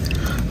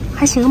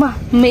还行吧？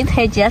没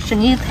踩结实，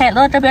你踩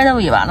到这边的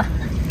尾巴了。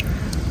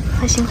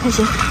还行，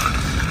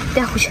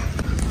带回去。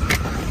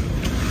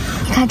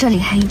你看这里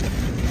还有，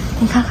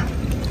你看看。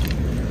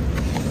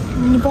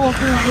你帮我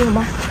看看还有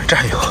吗？这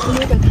还有，我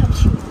有点看不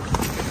清。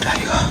这还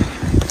有一个，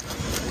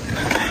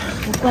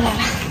我过来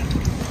了，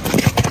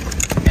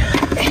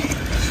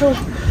收了。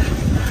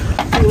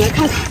里面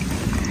看看，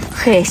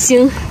海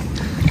星、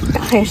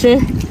大海参。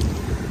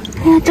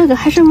哎呀，这个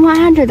还是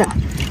弯着的，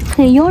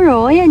很妖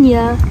娆呀你。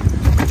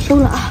收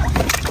了啊，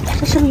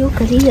这是不是有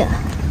蛤蜊呀？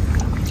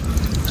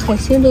海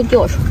星都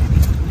掉出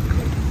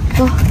来。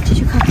走，继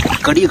续看。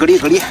蛤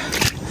蜊。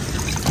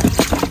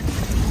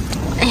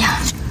哎呀，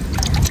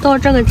到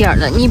这个点儿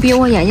了，你比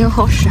我眼睛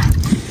好使。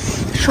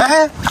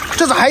哎，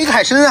这咋还有一个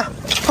海参啊？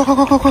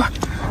快！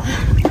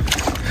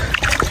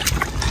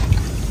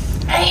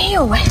哎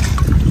呦喂，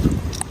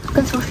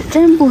跟说是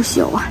真不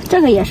小啊！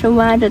这个也是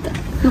弯着的。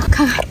哟，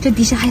看看这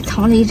底下还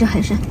藏了一只海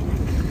参。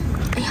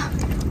哎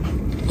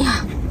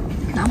呀，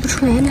拿不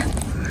出来呢。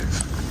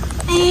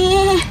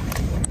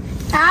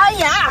哎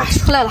呀，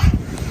出来了。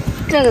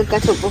这个个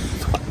头不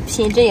错，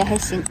品质也还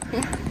行。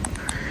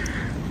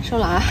收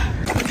了啊。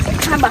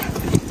看吧，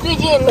最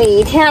近每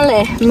一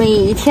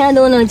天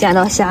都能捡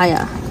到虾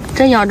呀。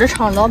这养殖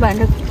场老板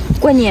这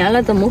过年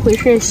了，怎么回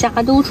事？虾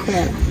都出来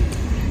了。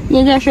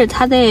应该是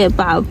他在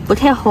把不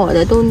太好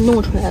的都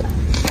弄出来了。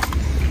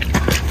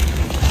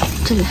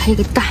这里还有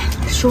个蛋，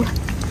收了。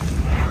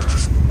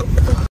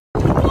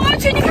我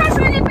去，你看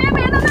水里白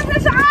白的那是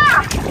啥？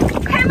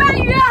海鳗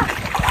鱼，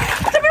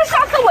这不是上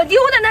次我丢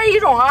的那一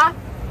种啊？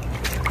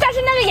但是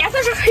那个颜色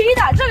是黑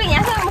的，这个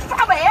颜色怎么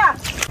发白呀？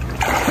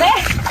来，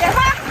点发！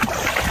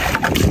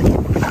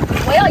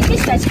我要一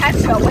雪前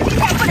耻，我今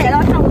天不来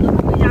到上午都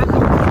不回家了。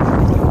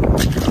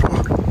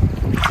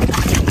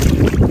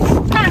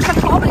那可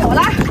逃不了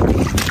了。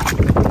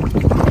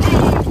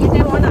你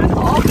再往哪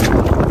逃？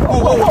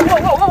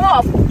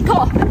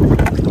逃！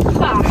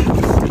哈！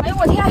哎呦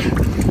我天，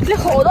这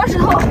好多石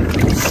头！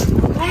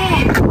哎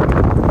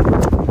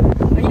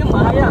呀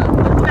妈呀！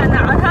我在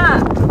哪看？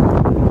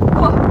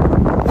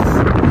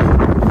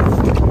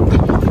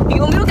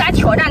有没有敢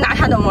挑战拿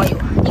它的网友？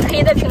你可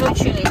以在评论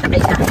区里打一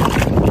下。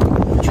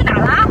去哪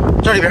了？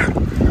这里边，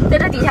在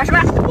这底下是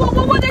吧？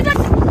我在这。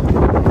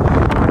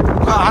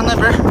啊，那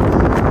边。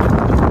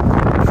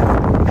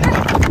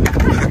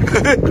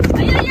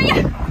哎呀！哎呀，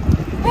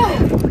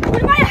我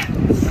的妈呀！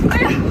哎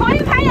呀，好一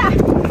盘呀！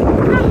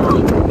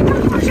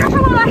好吓死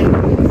我了！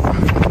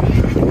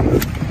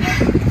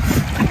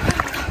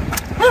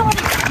哎呦我的，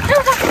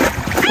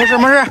哎呦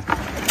没事，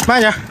慢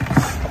点。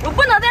我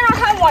不能再让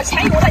它往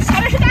前游了，前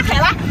面是大海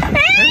了。哎，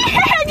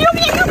牛逼！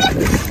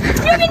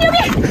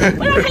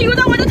我让它游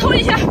到我的头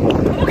里去，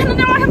我不可能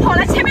再往上跑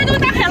了，前面都是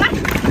大海了。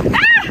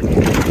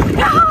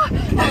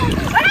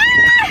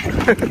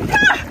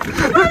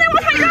不能再往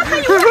上让它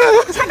游了，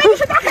前面就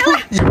是大海了。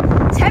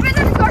前面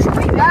那是条什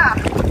么鱼啊？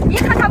一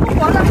看它不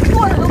活了，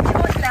肚子都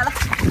鼓起来了。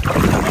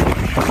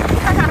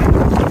看看，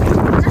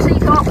这是一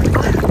条，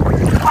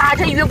哇，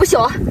这鱼不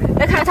小，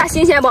来看看它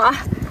新鲜不啊？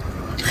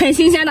很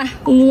新鲜的，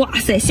哇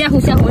塞，鲜红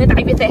的大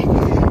鱼仔，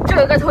这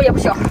个个头也不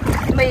小，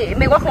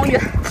美国红鱼，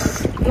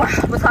哇，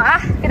不错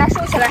啊，给它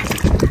收起来。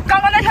刚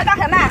刚那条大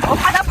海鳗，我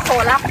怕它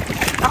跑了，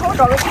然后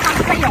找个地方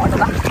把它咬着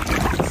吧，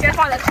先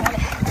放在桶里。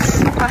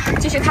啊，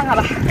继续看看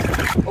吧。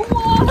我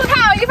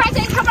看，我发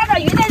现一条八爪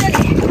鱼在这里，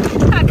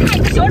看一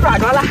个小爪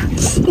爪了。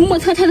摸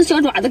测它的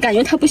小爪子，感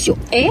觉它不小。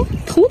哎，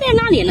头在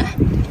哪里呢？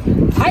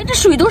哎，这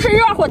水都是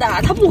热乎的，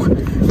它不。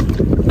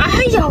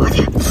哎呀，我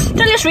天，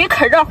这里水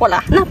可热乎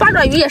了。那八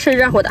爪鱼也是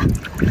热乎的，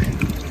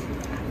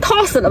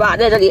烫死了吧？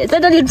在这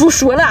里煮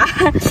熟了。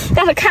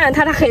但是看着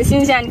它很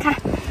新鲜，你看，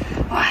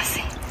哇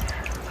塞，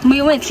没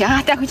有问题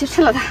啊，带回去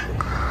吃了它。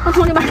放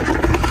桶里吧。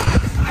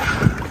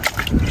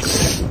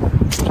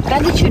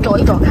赶紧去找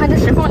一找，看这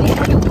石缝里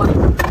还有吗？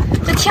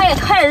这天也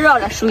太热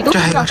了，水都热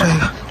乎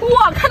了。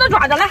哇，看到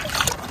爪子了，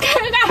看，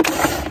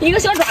一个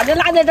小爪子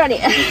拉在这里。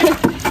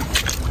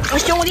我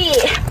兄弟，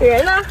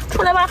人呢？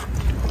出来吧！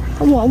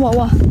哇！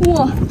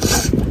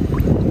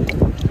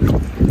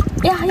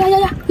呀！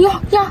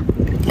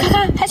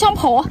看，还想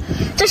跑，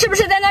这是不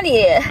是在那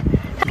里？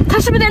他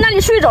是不是在那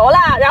里睡着了？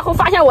然后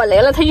发现我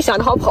来了，他就想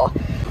逃跑。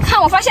看，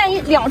我发现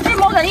两只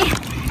猫蛤蜊。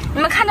你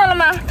们看到了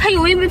吗？它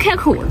有微微开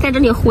口，在这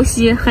里呼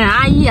吸，很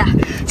安逸啊。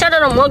像这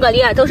种魔蛤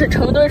蜊啊，都是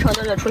成堆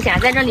的出现，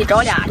在这里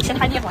找俩，其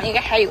他地方应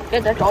该还有，在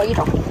这找一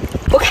找。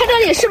我看这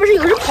里是不是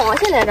有只螃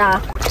蟹来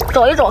着？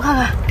找一找看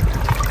看。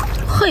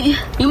嘿，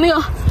有没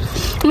有？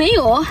没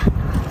有，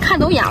看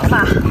走眼了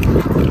吧？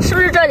是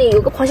不是这里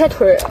有个螃蟹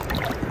腿儿，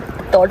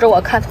导致我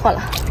看错了？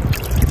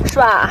是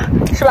吧？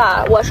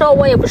我说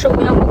我也不是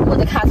无缘无故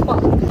的看错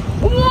了。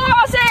哇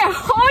塞，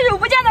好久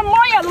不见的毛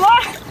野螺！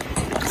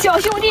小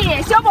兄弟，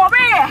小宝贝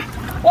儿，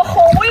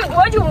我有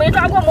多久没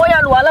抓过毛野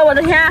螺了？我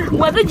的天，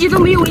我自己都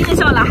没有印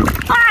象了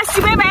啊！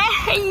洗白白，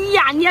哎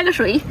呀，捏个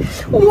水，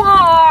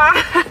哇，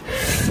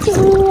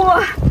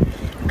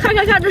看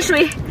这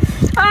水，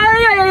哎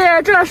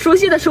呀，这熟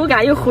悉的手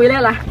感又回来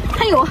了。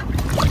还有，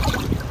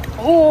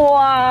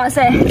哇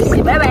塞，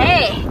洗白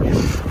白，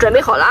准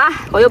备好了啊！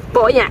我要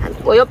表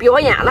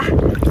演了，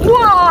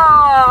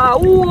哇！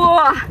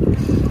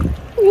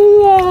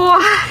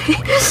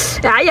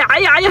哎呀！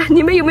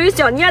你们有没有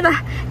想捏的？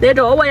来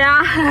找我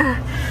呀！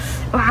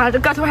哇，这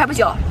个头还不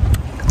小，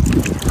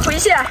回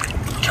去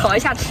炒一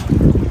下吃。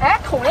哎，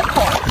桶里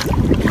烤了。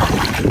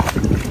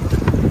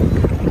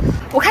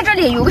我看这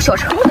里有个小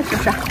蛏子，是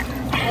不是？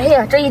哎哎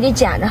呀，这也得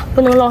捡着，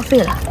不能浪费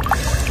了，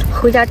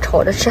回家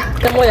炒着吃，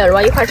跟木叶螺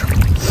一块炒。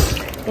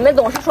你们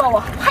总是说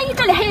我，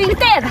这里还有一个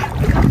袋子，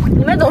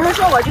你们总是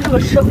说我就是个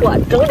吃货，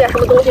整点什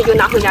么东西就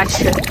拿回家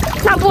吃。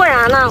那不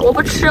然呢？我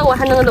不吃，我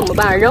还能怎么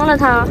办？扔了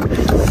它。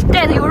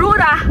袋子有肉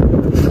的，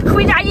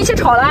回家一起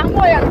炒了，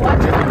木叶螺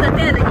盛着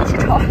袋子一起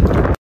炒。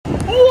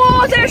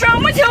哇，在什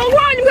么情况？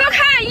你快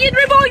看，一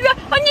堆鲍鱼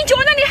啊！你脚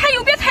那里还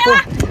有，别踩了。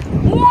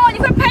哇，你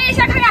快拍一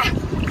下看看，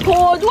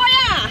好多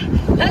呀！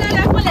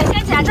来，过来，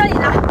先捡这里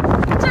的。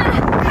这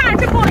看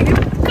这鲍鱼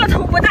个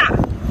头不大，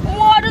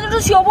哇，这都是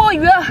小鲍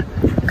鱼，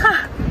看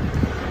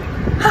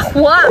还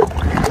活。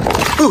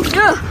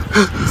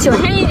小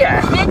心一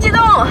点，别激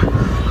动。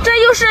这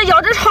又是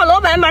养殖场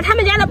老板把他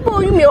们家的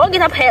鲍鱼苗给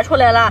它拍出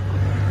来了，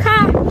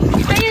看。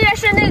这应该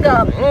是那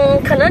个，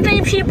可能这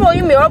一批鲍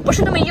鱼苗不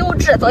是那么优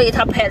质，所以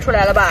他拍出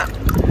来了吧，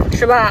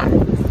是吧？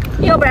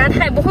要不然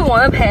他也不会往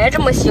外拍这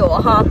么小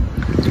哈。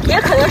也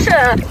可能是，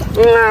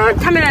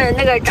他们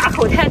那个闸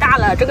口太大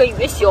了，这个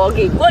鱼小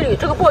给过滤，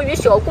这个鲍鱼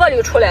小过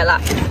滤出来了，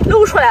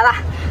露出来了。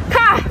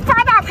看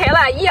发大牌了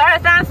，1、2、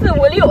3、4、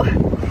5、6，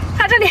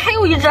看这里还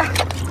有一只，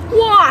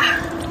哇，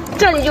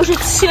这里就是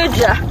7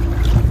只，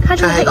看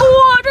这里还有，哇，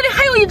这里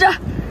还有一只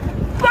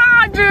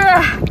，8只。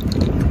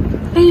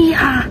哎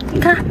呀，你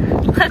看，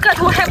还个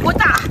头还不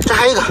大。这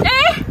还有一个，哎，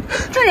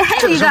这里还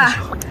有一个，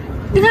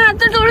你看，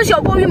这都是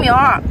小鲍鱼苗，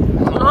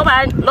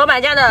老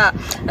板家的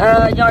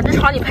养殖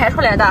场里排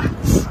出来的，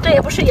这也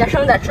不是野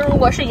生的，这如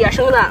果是野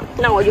生的，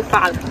那我就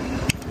发了。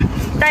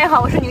大家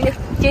好，我是牛牛，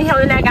今天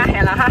我就来赶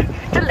海了哈，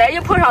这来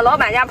就碰上老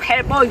板家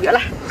排鲍鱼了，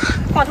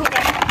放头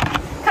点，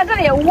看这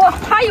里，哇，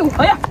还有，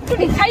哎呀，这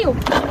里还有，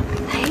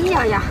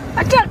哎呀，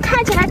这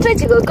看起来这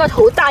几个个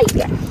头大一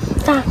点。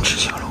吃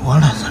小螺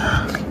了，在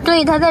这。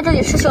对，他在这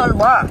里吃小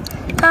螺，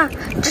看，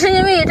只是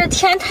因为这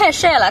天太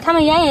晒了，他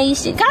们奄奄一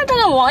息。看这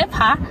个往外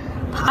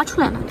爬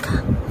出来了，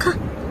看，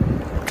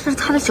这是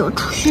它的小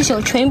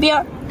裙边。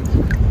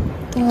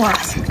哇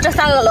塞，这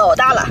3个老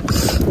大了，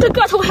这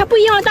个头还不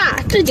一样大，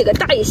这几个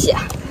大一些。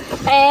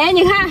哎，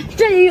你看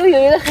这里又有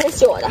一个很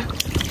小的，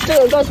这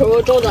个个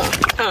头中等，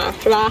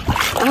是吧？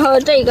然后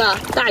这个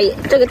大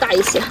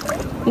一些。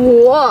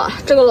哇，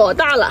这个老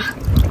大了，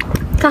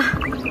看。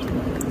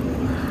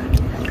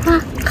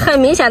很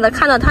明显的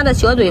看到它的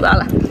小嘴巴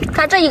了，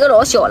看这一个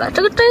老小了，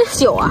这个真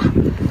小啊，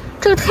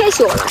这个太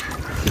小了。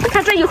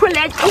看这一会儿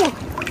来，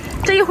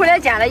这一会儿来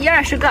捡了1、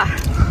20个，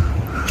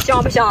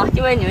香不香？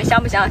就问你们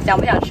香不香？想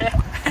不想吃？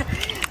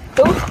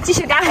走，继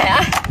续赶海啊！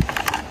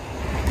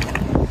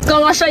刚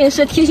刚摄影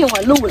师提醒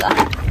我漏了，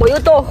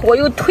我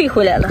又退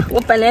回来了。我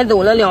本来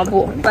走了2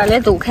步，本来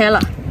走开了。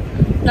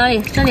哪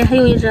里？这里还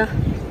有一只，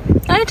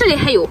哎，这里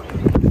还有，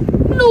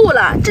漏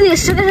了，这里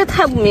实在是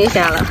太不明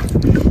显了。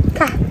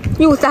看。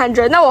又3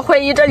只，那我怀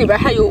疑这里边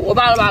还有，我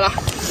扒拉。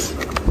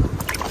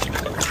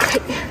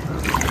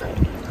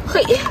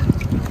嘿，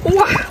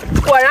哇，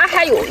果然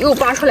还有，又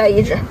扒出来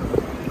一只。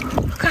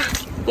看，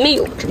没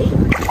有这里。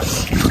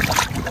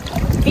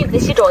别仔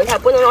细找一下，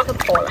不能让它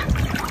跑了。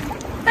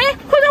哎，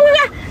快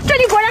看，这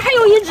里果然还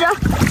有一只。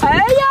哎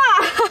呀，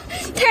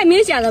太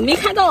明显了，没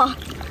看到。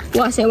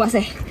哇塞，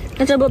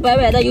那这不白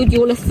白的又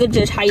丢了4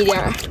只，差一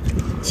点。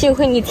幸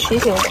亏你提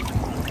醒我。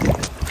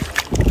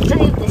这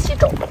里仔细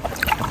找。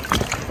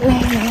来，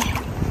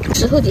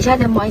石头底下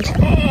再摸一下。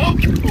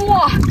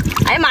哇，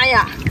哎呀妈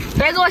呀，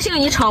白高兴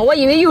一场，我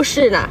以为又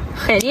是呢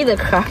海蛎的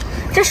壳，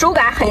这手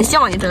感很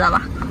像，你知道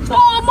吧？哦，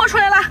摸出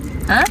来了，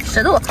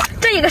石头，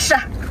这个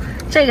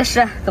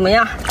是怎么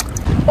样？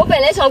我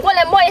本来想过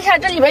来摸一下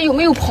这里边有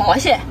没有螃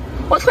蟹，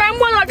我突然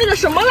摸到这个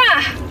什么了，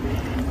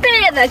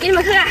袋子，给你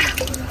们看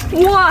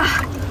看，哇，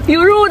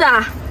有肉的，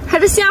还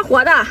是鲜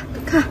活的，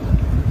看，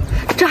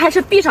这还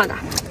是闭上的，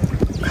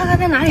看看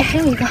在哪里还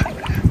有一个。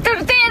这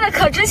个袋子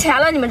可值钱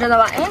了，你们知道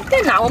吧？哎，在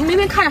哪？我明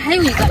明看着还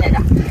有一个来着。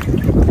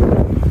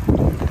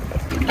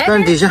哎，在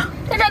底下，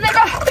在这，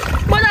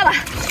摸到了，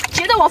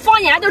急得我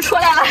方言都出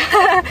来了。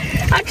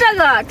啊，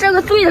这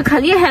个醉的可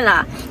厉害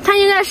了，它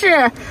应该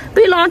是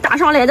被浪打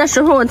上来的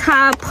时候，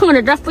它碰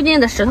着这附近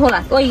的石头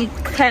了，所以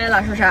开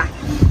了，是不是？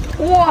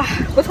哇，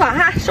不错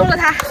哈，收了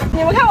它。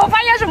你们看我发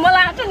现什么了？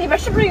这里边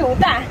是不是有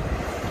蛋？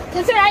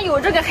它虽然有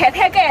这个海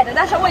苔盖的，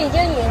但是我已经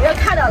隐约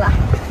看到了。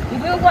你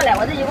不用过来，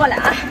我自己过来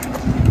啊。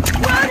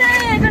哇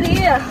塞，这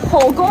里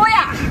好高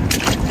呀！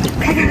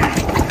看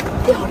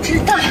，2只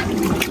蛋，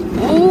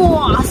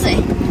哇塞，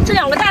这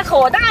2个蛋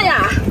好大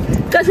呀，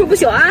个头不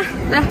小啊！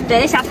来摘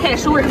一下菜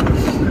收着。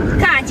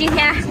看，今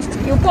天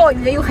有鲍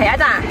鱼，有海鸭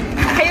蛋，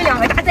还有2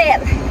个大袋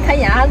子，看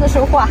眼子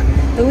收获。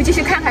我们继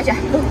续看看去。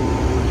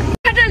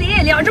看这里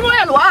2只猫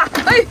眼螺，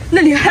哎，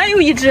那里还有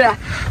一只，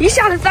一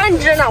下子3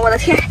只呢，我的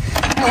天，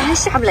我还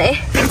下不来。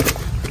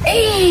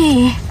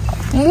哎。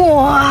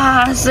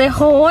哇塞，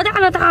好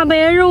大的大白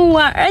肉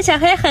啊，而且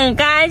还很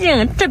干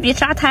净，这比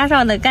沙滩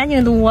上的干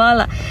净多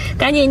了。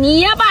赶紧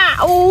捏吧！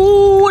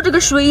哦，这个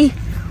水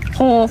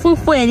好丰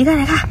富呀！你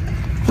看，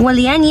我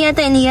连捏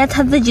带捏，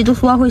它自己都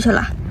缩回去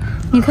了。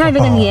你看这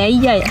个粘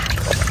液呀！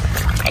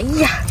哎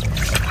呀，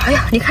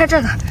你看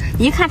这个，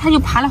一看它就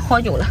爬了好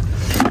久了。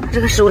这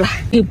个收了，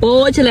给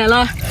包起来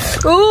了。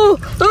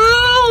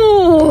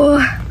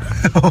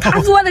他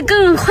做的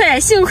更快，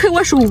幸亏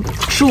我手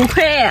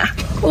快呀！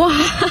哇啊！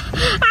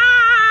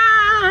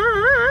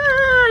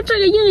这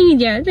个硬一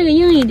点，这个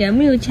硬一点，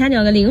没有前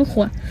两个灵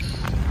活。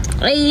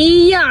哎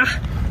呀，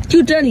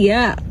就这里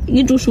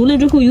一煮熟了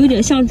之后，有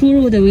点像猪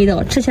肉的味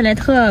道，吃起来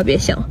特别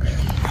香，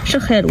是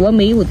海螺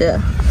没有的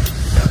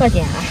特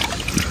点啊！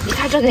你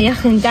看这个也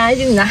很干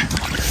净啊。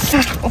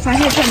看，我发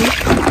现这里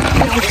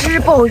2只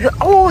鲍鱼，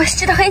哦，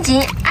吸得很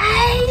紧。哎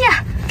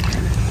呀！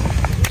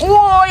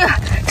哇呀，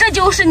这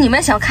就是你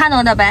们想看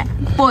到的呗，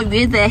鲍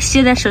鱼在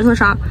吸在石头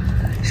上，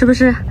是不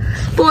是？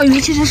鲍鱼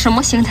其实什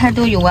么形态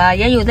都有啊，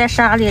也有在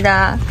沙里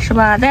的，是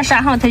吧？在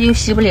沙上它就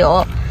吸不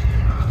了，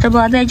这不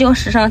在礁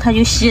石上它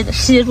就吸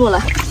住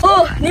了。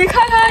哦，你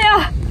看看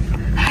呀，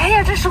哎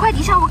呀，这石块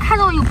底下我看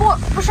到有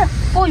不是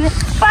鲍鱼，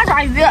八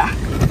爪鱼。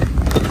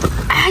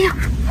哎呀，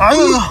哎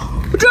呦，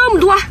这么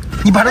多！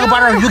你把这个八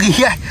爪鱼给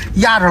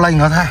压着了，你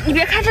刚才。你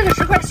别看这个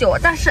石块小，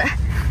但是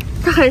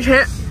它很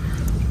沉。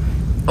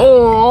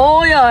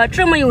哦呀，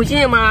这么有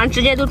劲吗？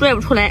直接都拽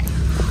不出来。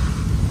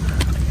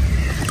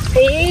哎，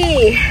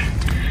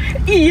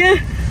咦，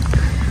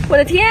我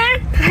的天，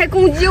它还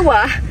攻击我！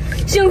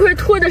幸亏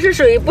吐的是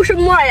水，不是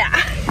沫呀。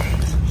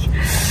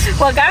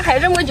我赶海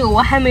这么久，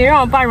我还没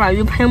让八爪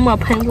鱼喷沫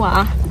喷过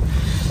啊。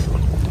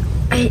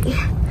哎，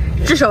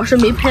至少是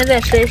没喷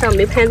在身上，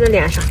没喷在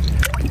脸上。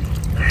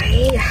哎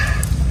呀，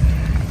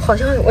好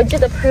像我记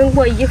得喷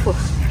过衣服，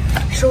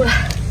收了。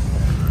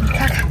你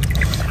看看，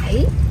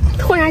哎。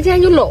突然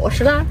间就老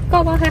实了，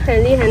刚刚还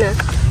很厉害呢。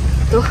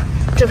走，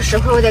这个石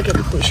块我再给它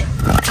回去。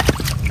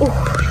哦，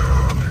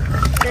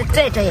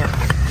再这样，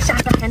下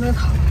次还能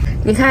逃。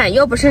你看，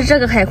要不是这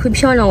个海葵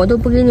漂亮，我都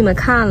不给你们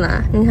看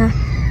了。你看，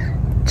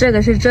这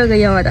个是这个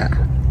样的，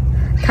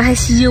它还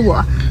吸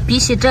我。比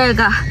起这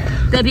个，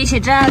再比起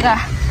这个，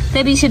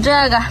再比起这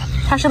个，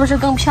它是不是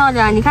更漂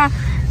亮？你看，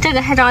这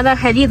个还长在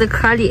海蛎子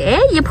壳里，哎，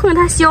一碰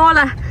它消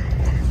了。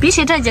比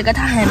起这几个，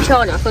它很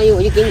漂亮，所以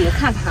我就给你们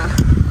看看。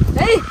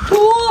哎，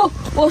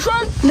我说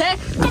来，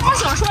刚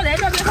想说来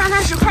这边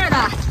翻石块的，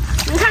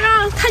你看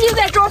看，他就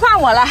在召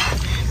唤我了。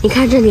你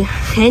看这里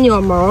海鸟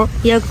毛，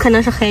也可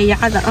能是海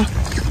鸭子啊。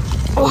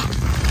哇，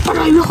八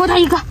爪鱼好大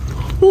一个！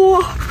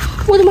哇，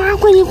我的妈，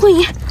滚你，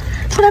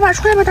出来吧，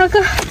大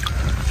哥！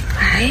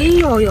哎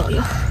呦，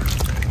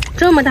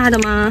这么大的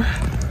吗？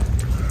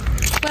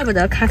怪不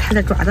得看它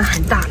的爪子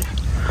很大呢。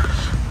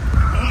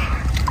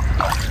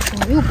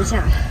我又不见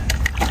了。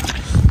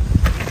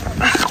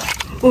哎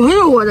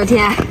呦，我的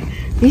天！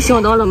你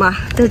想到了吗？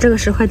在这个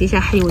石块底下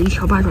还有一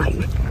条八爪鱼。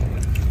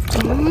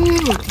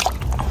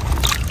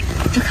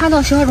只看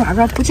到小爪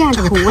爪不见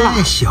头了。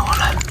太小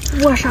了，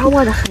握沙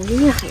握的很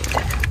厉害。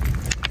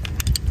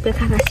别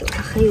看它小，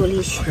它很有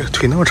力气。这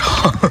腿那么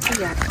长。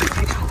哎呀，腿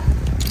还长。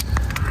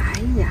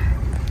哎呀，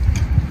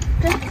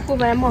这后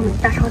边冒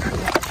大长腿，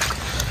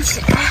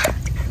起来，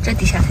这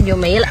底下它就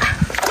没了。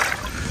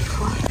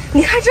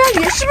你看这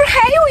里是不是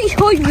还有一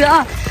条鱼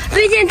啊？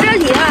最近这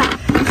里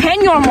海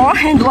鸟毛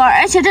很多，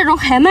而且这种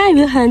海鳗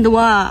鱼很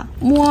多。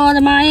我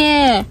的妈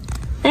耶！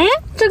哎，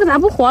这个咋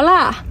不活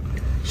了？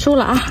收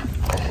了啊！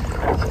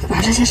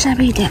把这些扇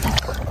贝带走。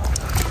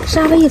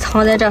扇贝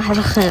藏在这还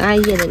是很安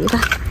逸的，你看，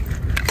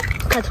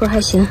块头还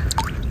行。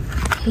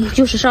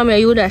就是上面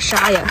有点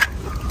沙呀，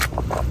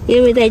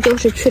因为在礁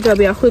石区这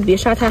边会比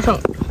沙滩上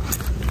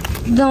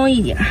脏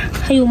一点。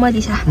还有吗？底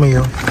下没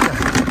有。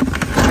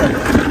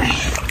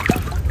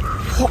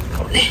好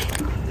嘞，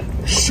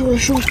收了。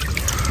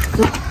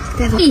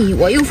走。咦，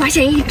我又发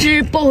现一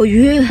只鲍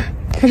鱼，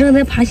它正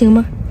在爬行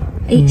吗？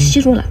哎，吸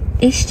住了！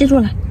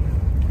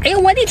哎呦，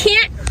我的天！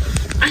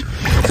哎，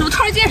手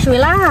套进水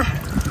啦！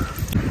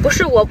不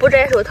是我不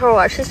摘手套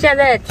啊，是现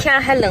在天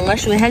还冷啊，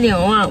水还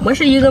凉啊。我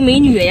是一个美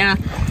女呀，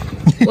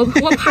我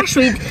怕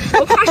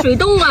水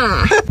冻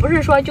啊。不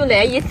是说就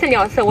来1次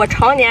2次，我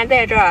常年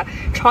在这儿，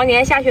常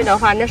年下去的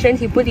话，那身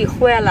体不得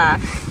坏了。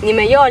你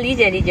们要理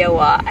解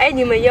我，爱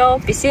你们要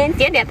比心，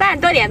点赞，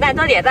多点赞，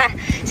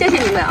谢谢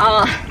你们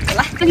啊！走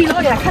了，这里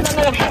老远看到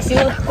那个海星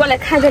了，过来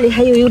看这里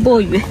还有一个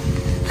鲍鱼，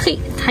嘿，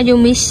它就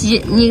没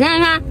吸。你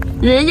看看，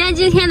人家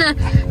今天的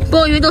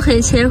鲍鱼都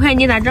很勤快，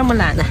你咋这么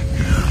懒呢？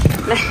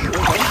来，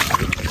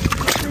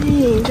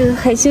这个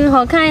海星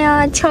好看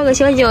呀，翘个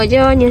小脚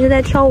脚，你是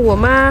在跳舞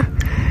吗？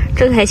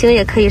这个海星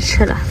也可以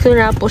吃了，虽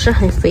然不是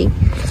很肥。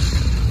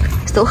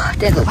走，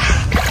带走吧。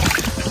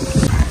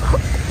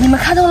你们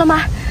看到了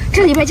吗？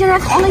这里边竟然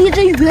藏了一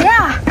只鱼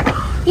呀，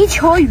一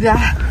条鱼啊！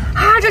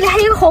这里还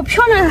有一个好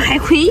漂亮的海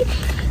葵。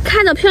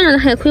看到漂亮的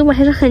海葵，我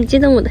还是很激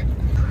动的。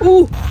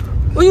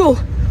哎呦，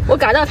我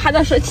感到它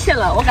在生气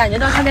了，哇塞，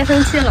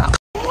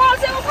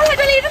我发现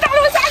这里一只大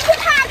龙虾，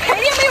它肯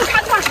定没有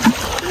看错。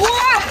哇，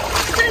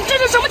这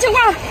是什么情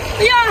况？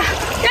哎呀，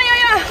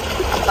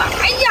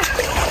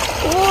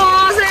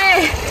哇塞，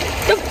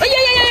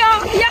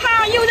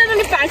又在这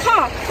里反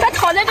抗，它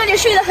躺在这里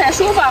睡得很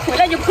舒服，回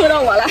来就碰到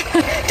我了。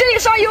这里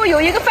上游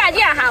有一个饭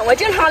店哈，我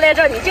经常来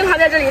这里，经常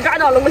在这里抓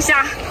到龙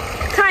虾。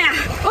看呀，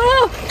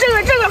哦，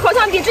这个好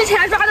像比之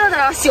前抓到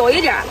的小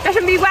一点，但是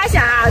没关系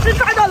啊，这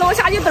抓到龙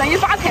虾就等于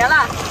发财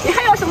了。你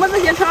还要什么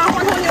自行车，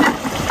黄同学？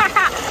哈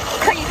哈，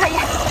可以。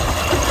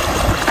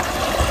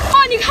哦，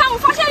你看我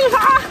发现有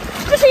啥？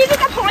这是一只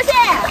大螃蟹。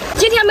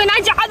今天没拿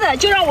夹子，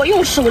就让我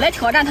用手来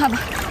挑战它吧。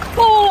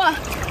哇，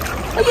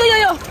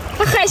呦，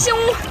它海星，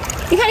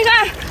你看，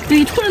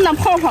嘴吐着那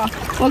泡泡。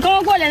我刚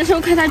刚过来的时候，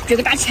看它举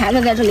个大钳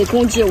子在这里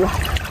攻击我。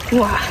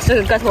哇，这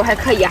个个头还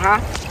可以哈，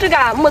这个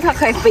木头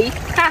很肥，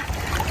看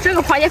这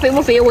个螃蟹肥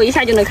不肥，我一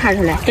下就能看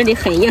出来，这里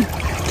很硬，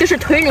就是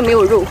腿里没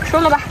有肉，收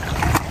了吧。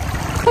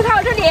我看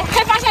我这里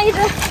还发现一只，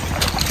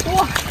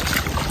哇，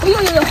呦，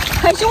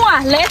很凶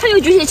啊！来，它又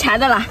举起钳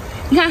子了。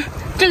你看，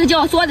这个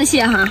叫梭子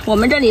蟹哈，我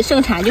们这里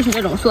盛产就是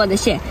这种梭子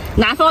蟹，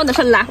南方的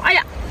是兰花。哎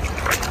呀，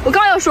我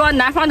刚要说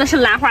南方的是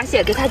兰花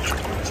蟹，给它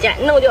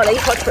弄掉了一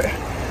条腿，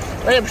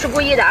我也不是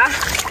故意的啊。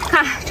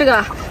看这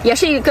个也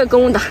是一个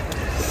公的。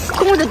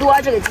公的多，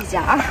这个季节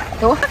啊，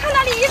走。看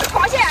那里一只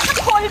螃蟹，它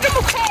跑得这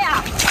么快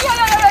呀！哟，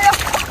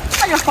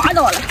差点滑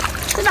倒了。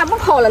这咋不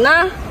跑了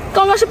呢？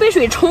刚刚是被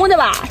水冲的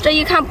吧？这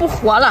一看不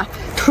活了，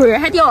腿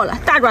还掉了，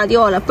大爪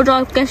掉了，不知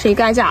道跟谁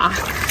干架啊！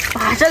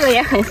哇，这个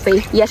也很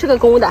肥，也是个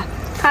公的。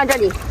看这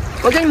里，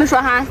我跟你们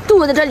说哈，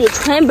肚子这里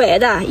纯白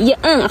的，一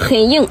摁很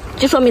硬，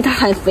就说明它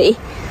很肥。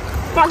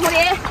光头林，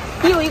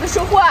你有一个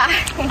收获啊！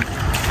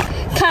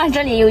看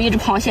这里有一只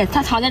螃蟹，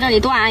它藏在这里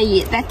多安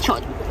逸，咱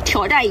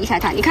挑战一下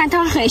它，你看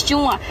它很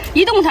凶啊，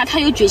一动它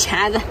就举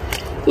钳子，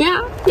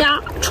呀，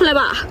出来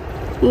吧！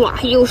哇，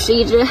又是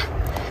一只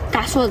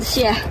大梭子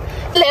蟹，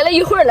来了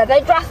一会儿了，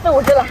咱抓4、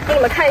5只了，给你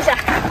们看一下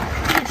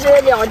，1只、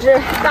2只、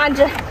3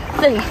只、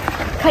4只，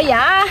可以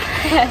啊！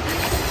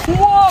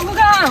哇，我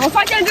看我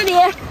发现这里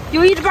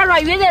有一只八爪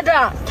鱼在这，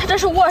它这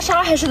是卧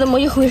沙还是怎么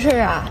一回事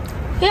啊？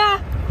呀，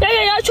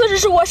确实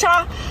是卧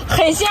沙，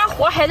很鲜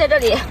活，还在这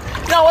里，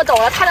让我倒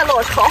了它的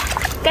老巢，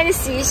赶紧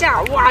洗一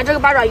下。哇，这个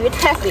八爪鱼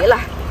太肥了。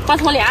光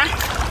头脸，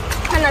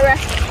看那边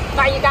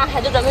抓一干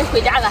海就准备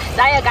回家了，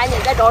咱也赶紧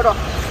再找找，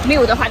没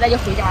有的话咱就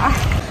回家啊。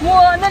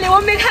哇，那里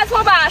我没看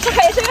错吧？是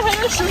海参还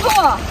是石头？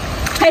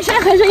海参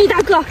一大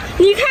个，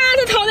你看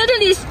它躺在这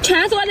里，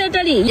蜷缩在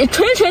这里，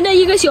纯的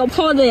一个小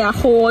胖子呀，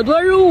好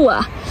多肉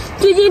啊！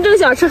最近正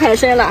想吃海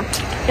参了，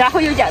然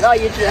后又捡到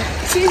一只，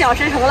心想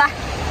事成了。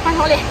看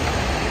头里，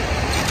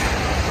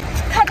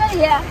看这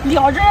里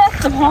2只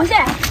死螃蟹，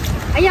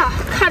哎呀，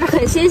看着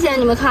很新鲜，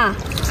你们看。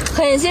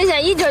很新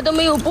鲜，一点都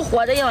没有不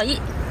活的样，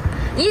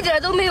一点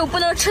都没有不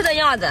能吃的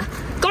样子。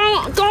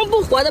刚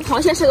不活的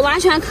螃蟹是完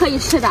全可以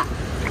吃的，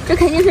这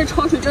肯定是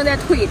潮水正在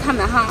退，它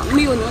们哈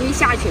没有能力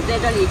下去，在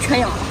这里缺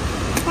氧了。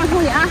放头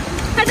里啊，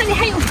看这里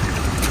还有，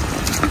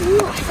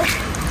哇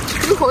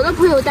塞！有好多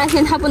朋友担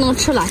心它不能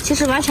吃了，其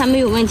实完全没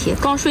有问题，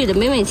刚睡的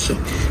没问题，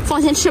放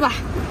心吃吧，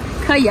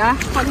可以啊。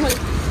放头里，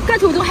个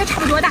头都还差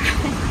不多大。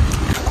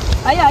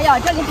哎呀，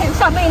这里还有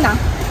上背呢，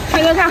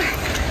看。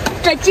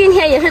这今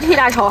天也是退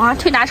大潮哈，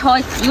退大潮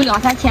有2、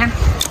3天，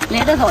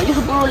来得早就是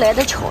不如来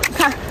得巧。你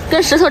看，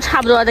跟石头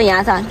差不多的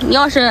颜色。你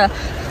要是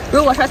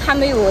如果说它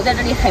没有在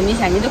这里很明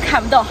显，你都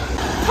看不到。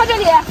它这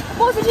里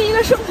貌似是一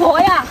个生蚝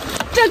呀，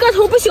这个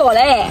头不小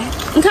嘞。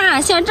你看，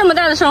像这么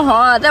大的生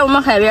蚝，在我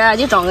们海边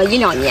就长个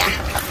1、2年。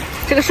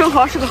这个生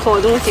蚝是个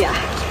好东西啊，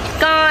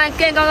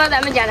跟刚刚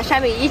咱们捡的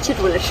扇贝一起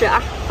煮着吃啊，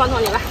放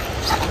桶里吧。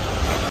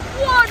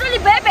哇，这里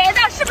白白的，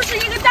是不是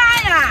一个蛋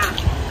呀？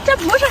这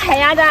不是海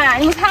鸭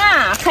蛋，你们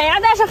看，海鸭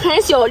蛋是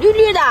很小绿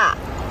绿的，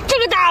这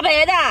个大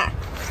白的，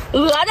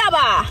鹅的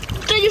吧？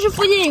这就是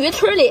附近渔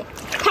村里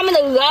他们的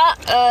鹅，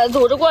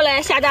走着过来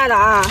下蛋的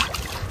啊。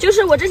就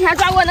是我之前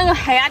抓过那个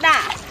海鸭蛋，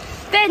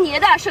带泥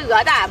的是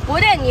鹅蛋，不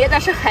带泥的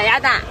是海鸭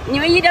蛋，你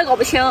们一点搞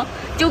不清，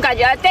就感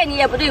觉带泥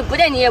也不对，不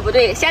带泥也不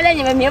对。现在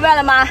你们明白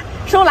了吗？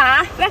收了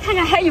啊，来看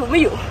看还有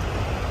没有。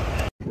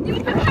你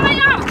们看看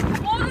呀，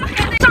好多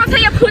海带，上次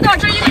也碰到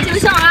这一个景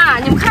象啊，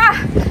你们看。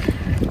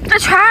这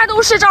全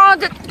都是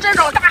这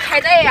种大海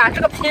带呀，这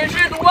个品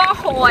质多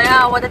好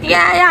呀！我的天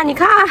呀，你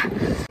看，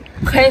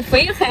很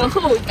肥很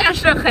厚，但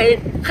是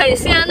很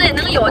鲜嫩，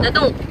能咬得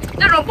动。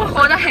那种不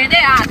好的海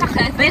带啊，它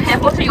很肥很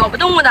厚，是咬不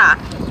动的。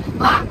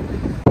啊，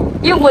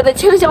一股子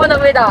清香的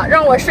味道，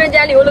让我瞬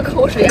间流了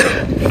口水。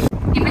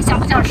你们想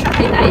不想吃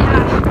海带呀？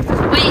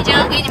我已经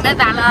给你们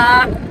攒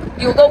了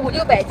有个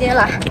500、600斤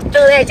了，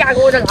正在加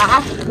工这个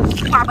啊。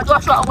话不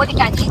多说，我得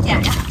赶紧捡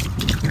呀。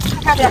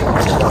看这边。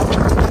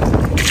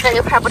这一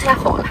块不太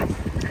好了，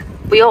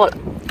不要了。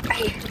哎，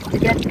直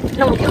接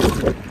弄掉。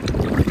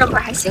这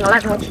块还行了，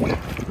整体。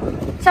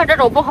像这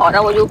种不好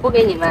的，我就不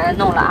给你们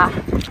弄了啊。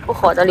不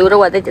好的留着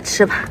我自己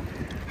吃吧，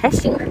还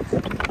行。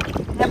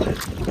来吧，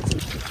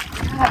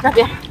看看这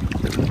边，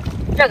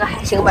这个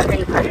还行吧，这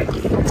一块，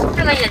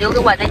这个也留给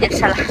我自己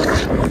吃了。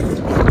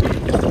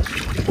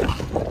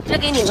只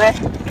给你们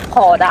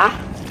好的啊。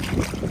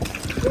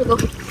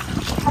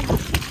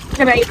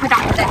这边一块大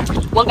海带，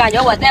我感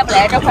觉我再不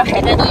来，这块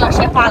海带都要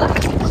晒化了。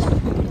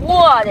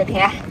我的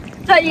天，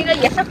这一个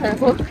也是很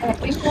厚、很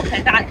肥厚、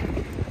很大的，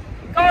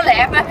刚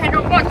来5分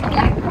钟光停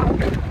了。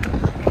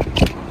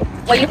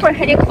我一会儿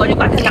还得考虑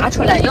把它拿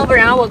出来，要不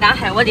然我赶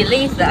海我得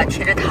累死啊，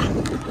提着它。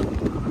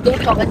都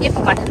找个地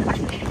方把它打开。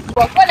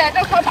我过来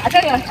正好把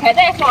这个海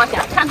带放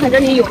下，看看这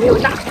里有没有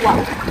大货。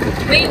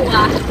没有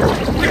啊，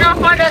不知道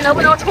放这能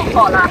不能冲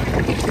好了。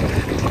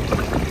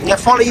你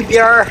放了一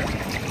边儿。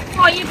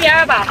放一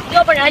边吧，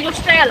要不然就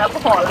晒了不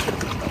好了。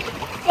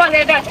放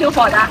在这儿挺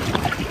好的，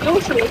有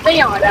水滋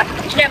养着，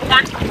晒不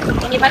干。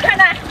你们看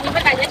看，你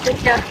们感觉行不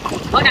行？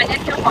我感觉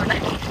挺好的。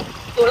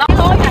走了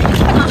老远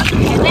就看到那个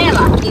海带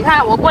了。你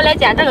看我过来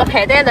捡这个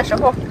海带的时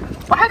候，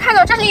我还看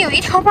到这里有一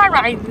条八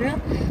爪鱼，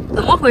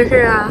怎么回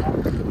事啊？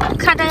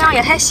看这样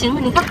也还行，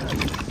你看，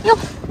哟，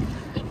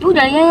有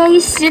点奄奄一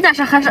息，但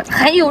是还是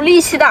很有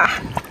力气的。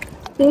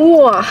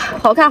哇，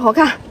好看好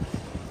看！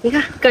你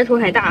看个头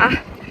很大啊，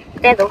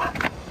带走。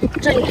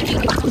这里还有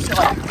更小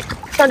的，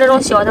像这种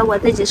小的我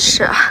自己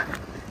吃。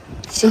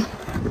行，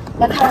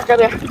来看看这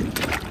边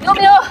有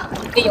没有？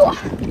没有啊，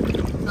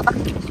走吧。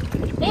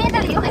哎，这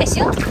里有海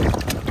星，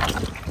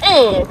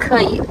可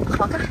以，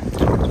好看。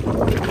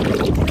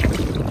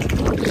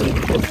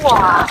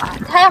哇，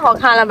太好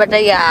看了吧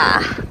这个，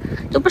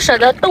都不舍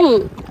得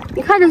动。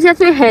你看这些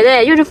碎海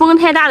带，就是风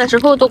太大的时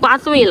候都刮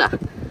碎了。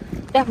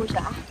带回去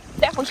啊，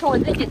带回去我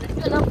自己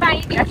就能拌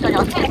一点小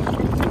凉菜。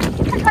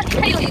看这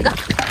里还有一个。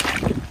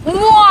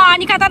哇，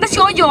你看它的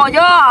小脚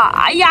脚，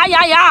哎呀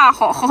呀呀，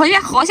好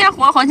鲜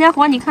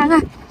活！你看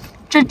看，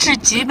这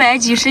几百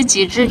几十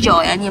几只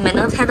脚呀，你们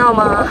能猜到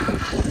吗？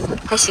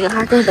还行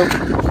哈，这都，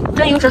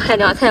这又是海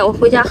凉菜，我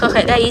回家和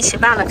海带一起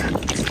拌了它。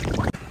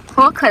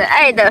好可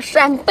爱的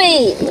扇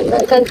贝，你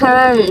们看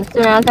看，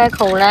虽然开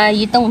口了，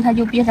一动它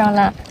就闭上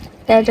了，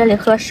在这里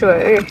喝水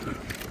儿。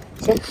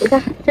行，你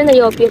看，真的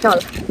要闭上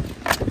了。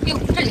哟，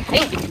这里还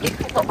有一个，没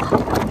看到吗？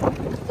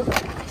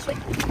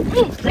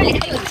这里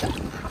还有一个。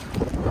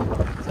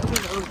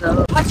什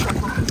么情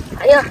况？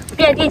哎呀，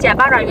遍地捡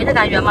八爪鱼的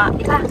感觉吗？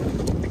你看，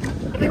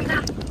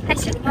还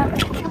行吗？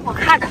挺好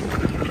看的。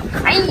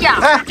哎呀，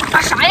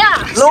啥呀？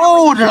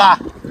露着了！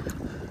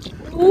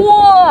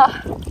哇，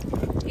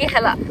厉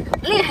害了！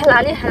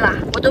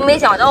我都没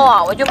想到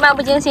啊，我就漫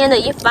不经心的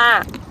一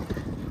翻，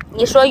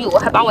你说有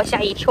还把我吓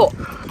一跳。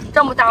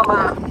这么大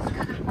吗？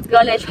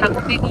原来全部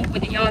费功夫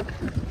的样子。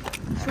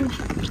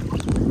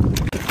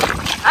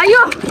哎呦，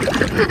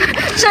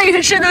摄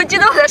影师都激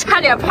动的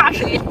差点趴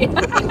水里。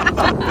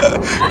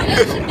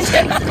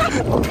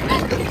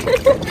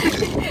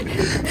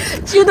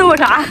激动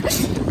啥？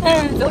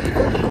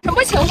什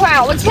么情况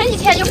啊？我前几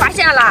天就发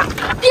现了，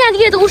遍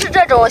地都是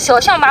这种小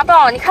象拔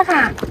蚌，你看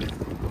看。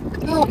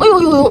哎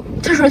呦，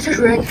吃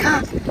水，你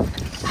看。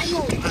哎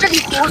呦，这里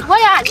好多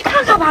呀，你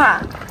看看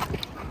吧。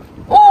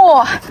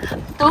哦，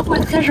都会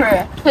吃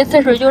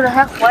水就是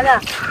还活着。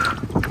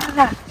看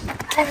看，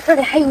哎，这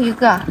里还有一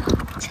个。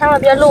千万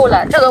别漏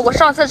了，这个我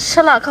上次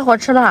吃了，可好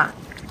吃了。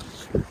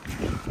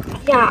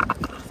哎呀，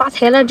发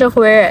财了，这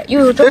会儿又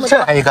有这么多，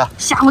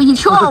吓我一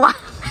跳啊！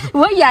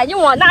我眼睛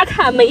往那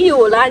看没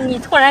有了，你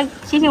突然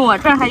提醒我，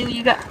这儿还有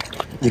一个。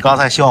你刚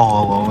才笑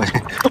话我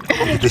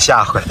就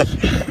吓回来。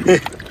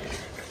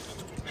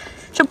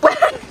这不，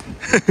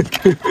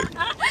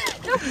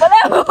这不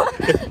赖我，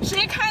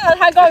谁看到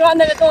他刚刚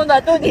那个动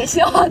作都得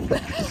笑死。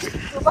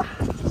走吧。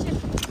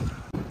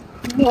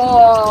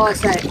哇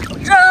塞，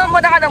这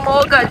么大的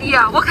毛蛤蜊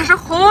啊，我可是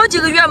好几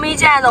个月没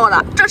见到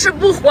了。这是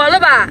不活了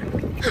吧？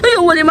哎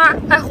呦我的妈，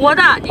还活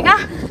着！你看，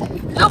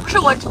要不是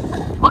我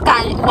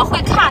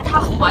会看它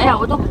活呀，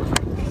我都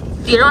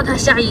得让它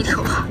吓一跳。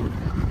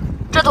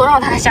这都让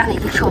它吓了一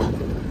跳。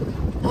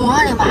我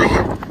的妈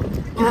呀！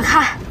你们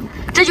看，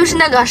这就是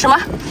那个什么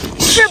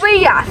赤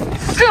贝呀，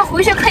这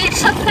回去可以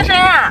吃刺身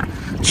啊。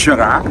血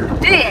蛤？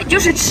对，就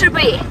是赤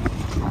贝。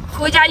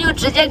回家就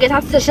直接给它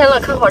刺身了，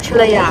可好吃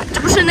了呀！这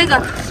不是那个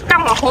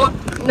大网红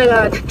那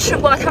个吃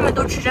播他们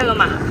都吃这个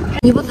吗？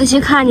你不仔细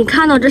看，你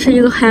看到这是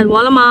一个海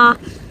螺了吗？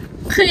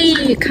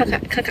嘿，看看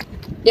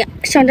呀，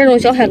像这种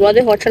小海螺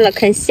最好吃了，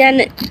很鲜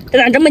嫩。这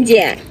咋这么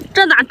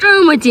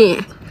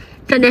紧？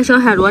这点小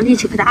海螺力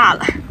气可大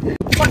了。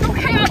我都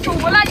快要走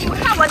了，你们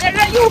看我在这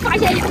又发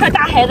现一块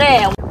大海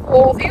带，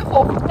好肥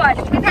好厚啊！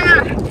你们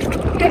看，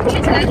这吃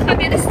起来特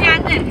别的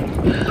鲜嫩。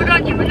不知道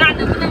你们那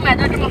能不能买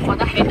到这么好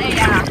的海带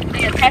呀？这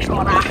也太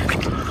少了。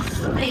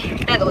哎，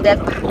带走。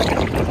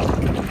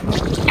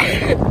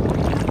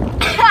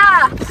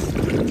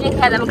今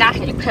天咱们赶海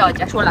就快要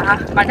结束了啊！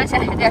把这些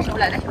海带收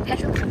来了，就开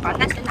始把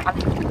那些拿回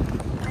去，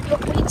咱就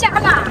回家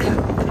了，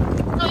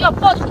都要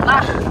爆桶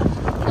了。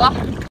走！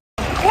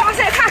哇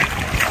塞，看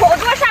好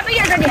多扇贝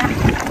呀，这里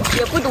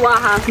也不多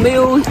哈，没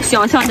有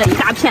想象的一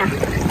大片，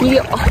低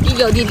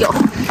调。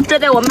这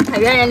在我们海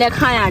边人来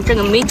看呀，这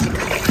个没几个，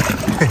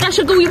但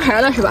是够一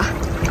排了是吧？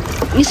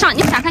你闪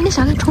开，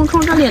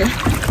冲这里来！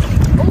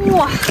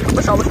哇，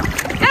不少！看，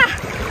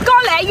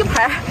刚来一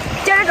排，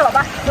接着找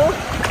吧。走，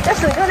这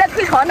水正在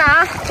退潮呢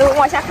啊！走，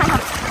往下看看。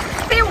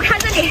哎呦，我看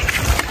这里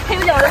还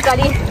有两个蛤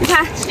蜊，你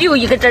看又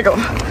一个这种，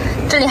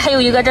这里还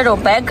有一个这种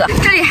白蛤，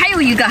这里还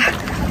有一个，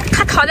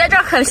它躺在这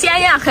儿很鲜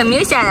艳，很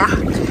明显呀。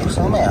什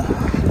么呀？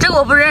这个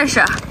我不认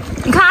识。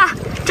你看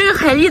这个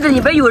海蛎子里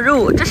边有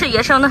肉，这是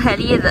野生的海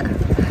蛎子，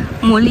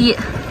牡蛎、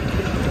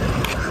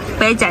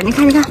白甲。你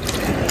看，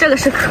这个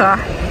是壳，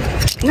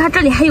你看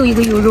这里还有一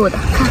个有肉的，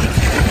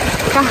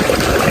看，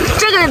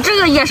这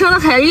个野生的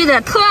海蛎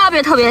的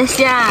特别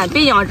鲜，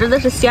比养殖的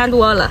是鲜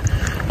多了。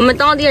我们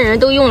当地人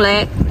都用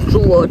来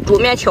煮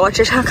面条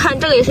吃，看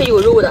这个也是有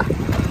肉的。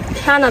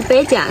天呐，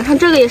白捡，看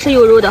这个也是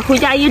有肉的，回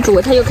家一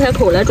煮它就开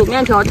口了，煮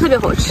面条特别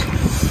好吃。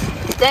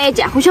咱也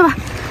捡回去吧。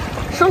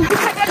收了，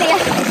看这里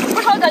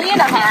不少蛤蜊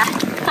呢，还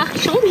看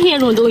什么品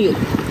种都有。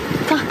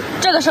看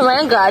这个是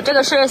文蛤，这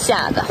个是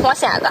蚬子，黄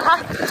蚬子哈，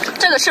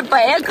这个是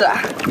白蛤，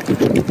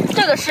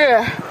这个是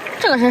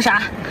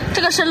啥？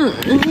这个是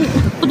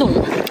不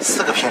懂。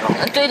4个品种。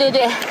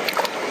对，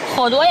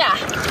好多呀！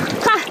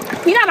看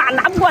你那把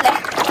拿不过来，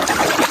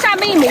扇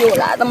贝没有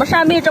了，怎么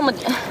扇贝这么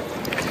点？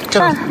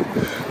看，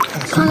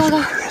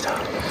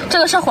这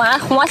个是黄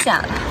蚬子，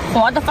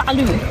黄的发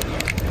绿，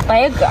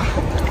白蛤，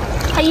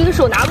他一个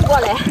手拿不过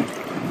来。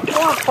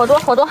哇，好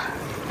多！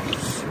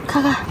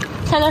看，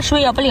现在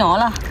水也不凉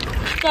了，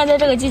现在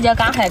这个季节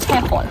赶海太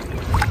好了。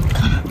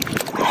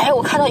看，哎，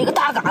我看到一个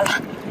大蛤了，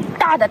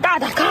大的，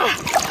看，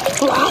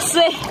哇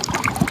塞！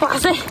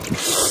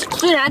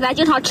虽然咱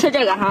经常吃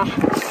这个哈，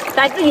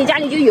咱自己家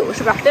里就有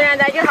是吧？虽然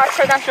咱经常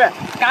吃，但是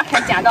赶海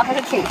捡到还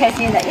是挺开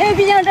心的，因为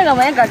毕竟这个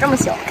文蛤这么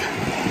小，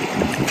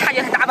差距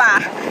很大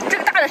吧？这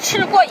个大的吃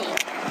着过瘾。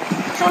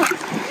收了，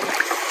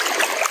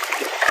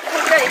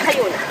这里还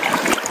有呢，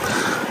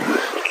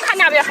看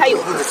那边还有。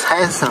你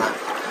踩死了。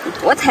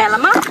我踩了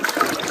吗？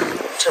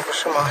这不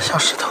是吗？像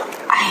石头。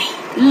哎，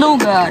漏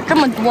个这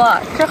么多，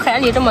这海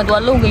里这么多，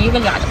漏个1个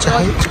2个。这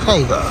还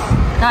有一个。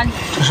哪里？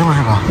这是不是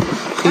个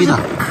黑的？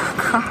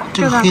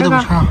这个黑的不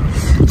是啊？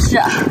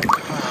是，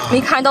没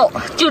看到，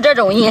就这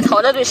种隐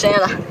藏的最深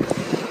了。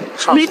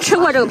没吃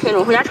过这个品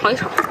种，回家尝一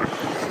尝，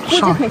估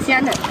计很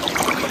鲜的。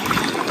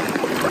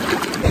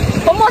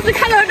我貌似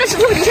看到这石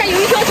头底下有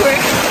一条腿，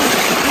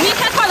没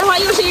看错的话，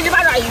又是一只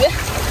八爪鱼。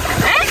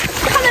哎，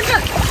看到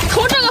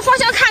从这个方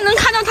向看，能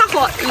看到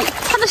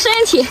它的身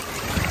体。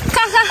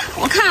看，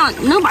我看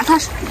能把它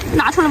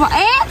拿出来吧？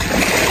哎，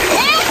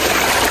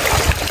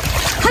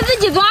它自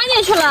己钻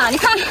进去了，你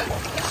看，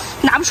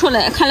拿不出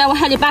来，看来我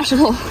还得搬石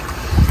头，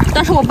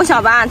但是我不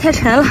想搬，太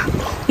沉了。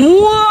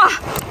哇，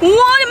我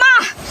的妈！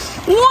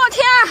我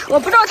天，我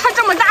不知道它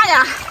这么大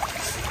呀！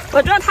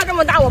我知道它这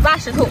么大，我搬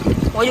石头，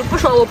我就不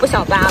说我不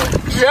想搬了，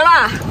值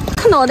了。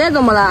它脑袋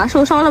怎么了？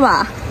受伤了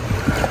吧？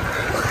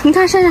你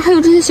看身上还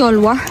有这些小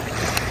螺，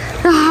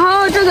然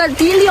后这个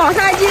得2、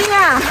3斤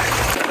啊！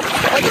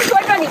我就说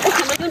这里不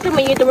可能就这么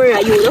一堆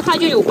啊，有的话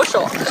就有不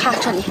少。看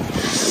这里，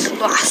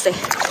哇塞！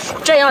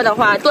这样的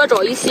话多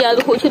找一些，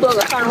回去多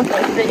个上上火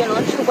直接能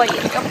吃过瘾，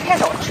要不太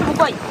少吃不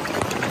过瘾。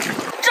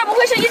这不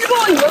会是一只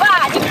鲍鱼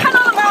吧？你看到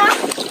了吗？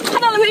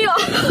看到了没有？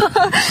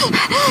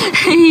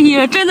哎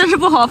呀，真的是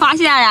不好发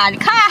现呀！你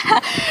看，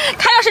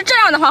它要是这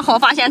样的话好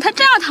发现，它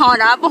这样躺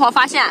着不好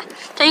发现。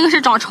这应该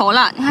是涨潮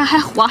了，你看还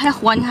活，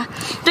你看，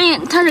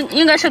它是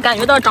应该是感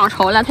觉到涨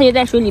潮了，它就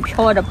在水里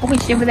飘着，不会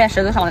欺负在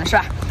石头上了，是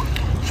吧？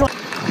说，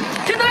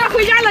这都要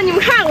回家了，你们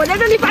看，我在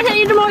这里发现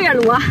一只猫眼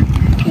螺，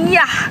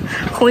呀，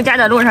回家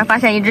的路上发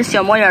现一只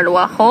小猫眼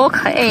螺，好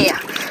可爱呀，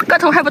个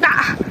头还不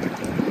大。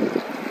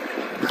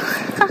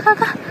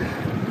看，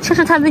其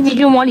实它自己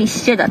就往里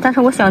吸的，但是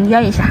我想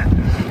捏一下。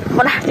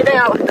好了，就这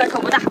样吧，个头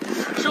不大。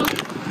收。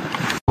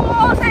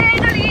哇塞，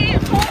这里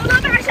好多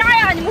大虾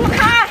呀！你们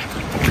看，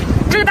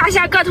这个大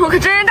虾个头可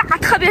真大，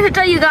特别是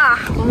这一个，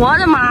我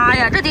的妈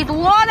呀，这得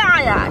多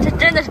大呀！这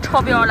真的是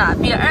超标了，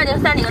比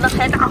2030的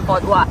还大好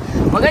多。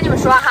我跟你们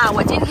说哈，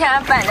我今天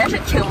本来是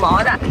挺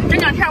忙的，这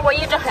2天我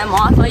一直很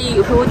忙，所以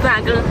有时候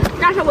断更。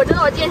但是我知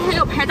道今天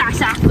要拍大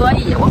虾，所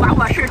以我把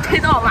我事推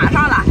到晚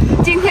上了。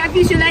今天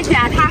必须来捡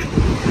它。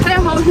大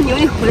家好，我是牛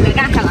牛，回来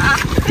干啥了啊？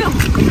哎呦，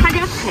差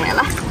点踩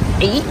了！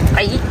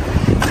哎，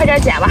快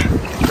点捡吧！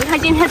你看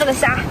今天这个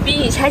虾比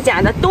以前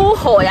捡的都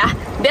好呀，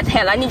别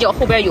踩了，你脚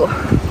后边有。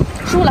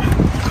收了，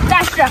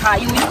但是哈，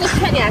有一个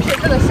缺点是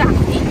这个虾，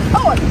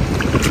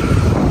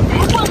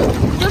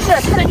就是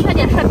它的缺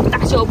点是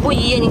大小不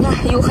一。你看，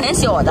有很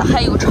小的，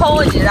还有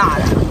超级大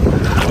的。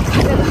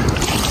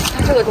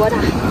看这个多大？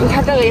你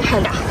看这个也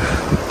很大。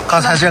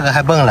刚才这个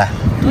还蹦了。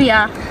对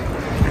呀，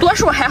多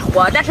数还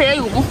活，但是也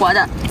有不活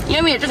的。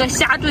因为这个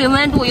虾对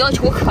温度要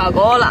求可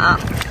高了啊！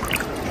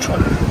收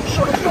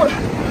了，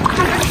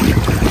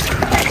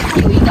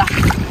有一个，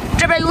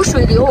这边有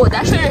水流，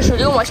咱顺着水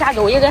流往下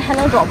走，应该还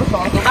能找不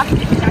少。走吧，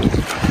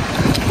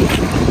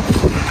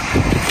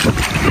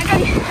看这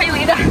里还有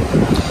一个，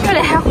这里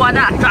还活的，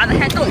爪子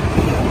还动，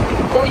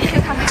走进去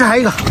看看。这还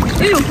有一个，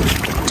哎呦，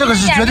这个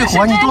是绝对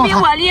活，你动比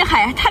我厉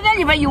害，它在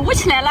里边游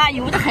起来了，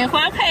游得很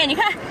欢快，你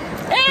看，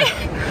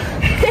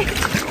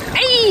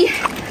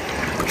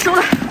收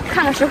了。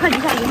看看石块底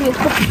下有没有货，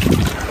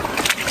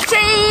这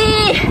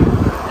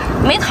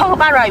没掏个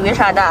八爪鱼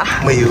啥的，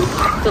没有。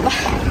走吧，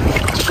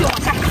继续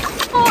往下。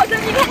哦，这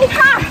你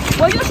看，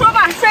我就说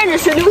吧，顺着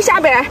水流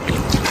下边，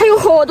它有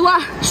好多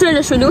顺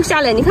着水流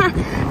下来。你看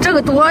这个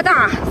多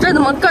大，这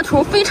怎么个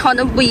头非常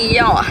的不一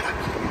样啊？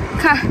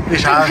看，为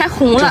啥？这个还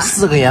红了。这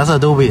4个颜色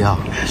都不一样。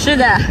是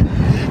的，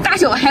大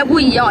小还不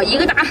一样，一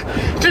个大，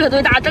这个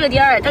最大，这个第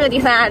2，这个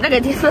第3，这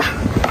个第4。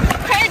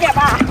快一点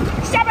吧，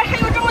下边还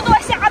有这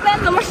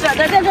舍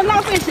得在这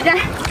浪费时间，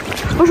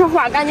不说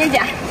话，赶紧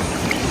捡。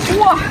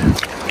哇，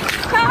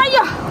哎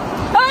呀，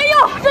哎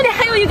呦，这里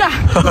还有一个。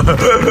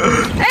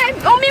哎，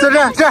我明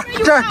白。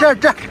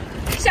这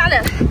下来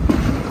了。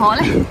好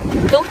嘞，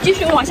走，继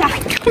续往下。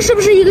这是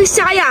不是一个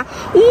虾呀？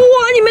哇，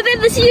你们再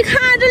仔细一看，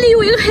这里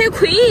有一个海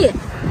葵，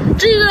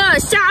这个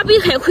虾被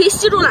海葵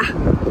吸住了，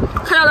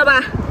看到了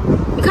吧？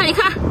你看，你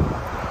看，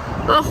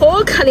啊，好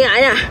可怜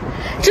呀！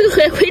这个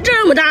海葵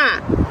这么大，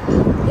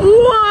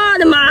我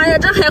的妈呀，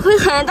这海葵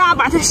很大，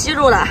把它吸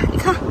住了。你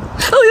看，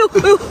哎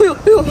呦，哎呦，哎呦，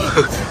哎呦，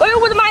哎呦，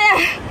我的妈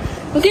呀！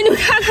我给你们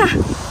看看，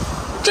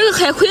这个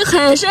海葵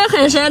很深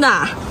很深的，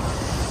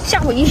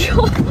吓我一跳。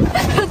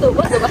走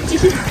吧，走吧，继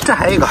续。这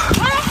还有一个，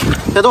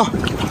别动，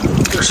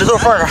这个石头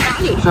放这儿，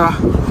是吧？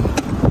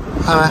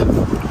看没？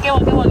给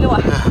我。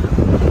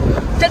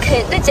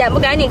这捡不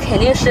干净肯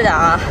定是的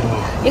啊。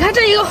你看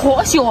这一个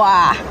好小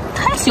啊，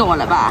太小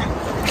了吧？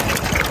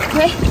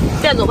喂，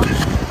再走吧。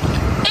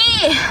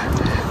哎，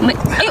没，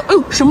哎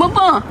呦，什么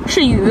蹦？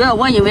是鱼，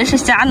我以为是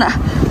虾呢。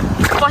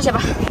放下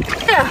吧。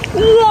哎，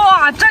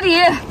哇，这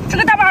里这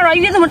个大八爪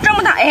鱼怎么这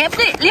么大？哎，不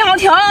对，2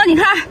条，你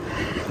看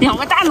，2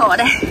个大脑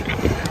袋。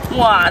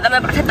哇，咱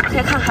们把它打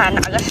开看看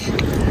哪个是，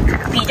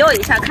比较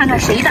一下看看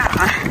谁大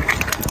啊？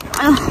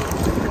哎呦，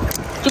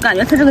就感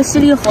觉它这个吸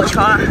力好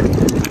强啊，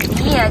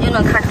一眼就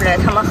能看出来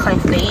它们很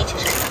肥。其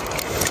实，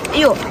哎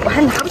呦，我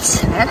还拿不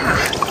起来它，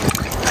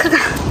看看，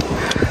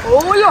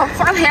哦呦，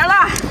发财了！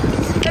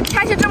这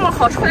天气这么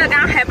好，出来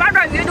赶海，八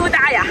爪鱼都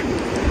大呀。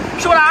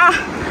收了啊，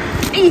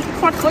哎，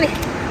放头里，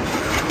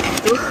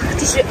走，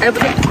继续，哎不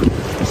对，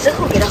石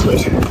头给它回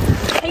去。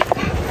哎，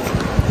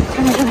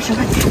看看这个石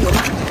块有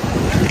吗？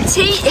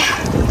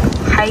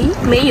还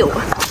没有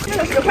啊，这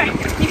个石块，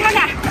你看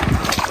看，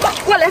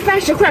过来翻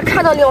石块，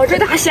看到2只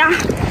大虾，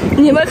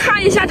你们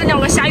看一下这2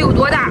个虾有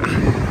多大？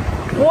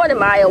我的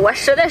妈呀，我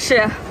实在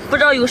是不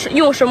知道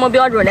用什么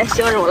标准来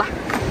形容了。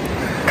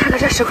看看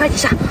这石块底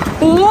下，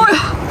哦呀，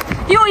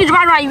又一只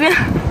八爪鱼，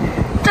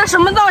这什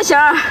么造型？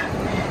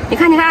你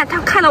看，你看，它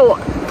看到我，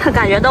它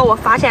感觉到我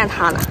发现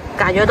它了，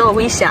感觉到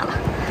危险了。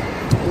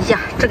哎呀，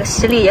这个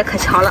吸力也可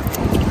强了，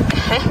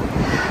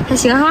还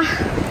行哈。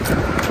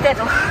带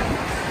走，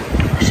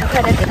石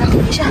块再给它回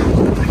去。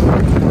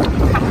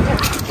看不见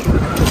了，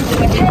这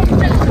个拆这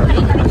个石块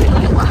应该里面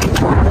有啊，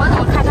我怎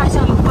么看它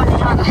像有货这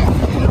样的？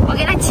我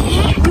给它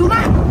挤，有吗？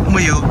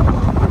没有，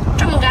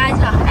这么干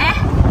净，哎，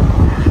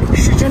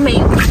是真没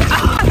有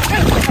啊！这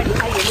个石块里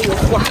还有没有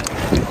货？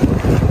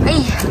哎，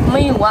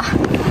没有啊，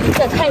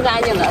这太干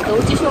净了。走，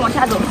继续往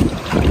下走。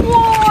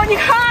哇，你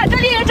看这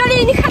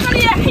里，你看这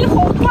里还有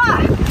好多，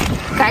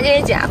赶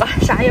紧捡吧，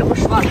啥也不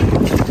说了，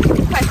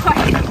快！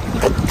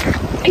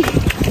哎，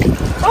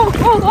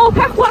哦，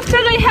还活，这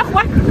个也还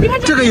活，你看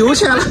这个游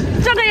起来了，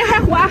这个也还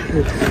活。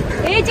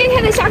哎，今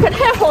天的虾可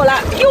太好了，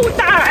又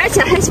大，而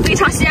且还非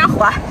常鲜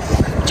活，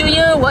就因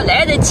为我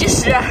来得及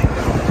时。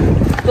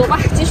走吧，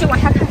继续往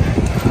下看。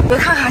你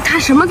看看它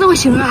什么造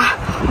型啊！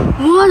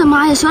我的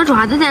妈呀，小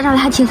爪子在这儿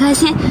还挺开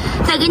心。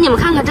再给你们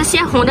看看这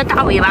鲜红的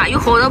大尾巴，有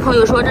好多朋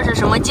友说这是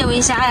什么基围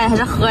虾呀，还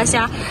是河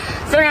虾？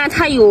虽然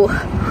它有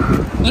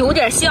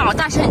点像，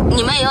但是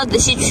你们也要仔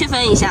细区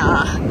分一下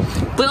啊。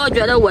不要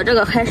觉得我这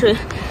个海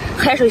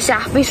水虾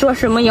非说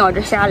什么养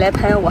殖虾来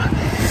喷我。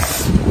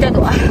带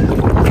走啊！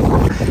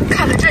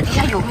看看这底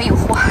下有没有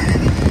货？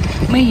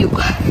没有。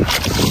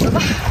走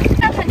吧，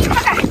你看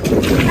看，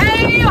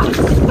哎呦，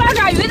八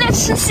爪鱼在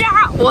吃虾！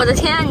我的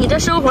天，你这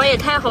生活也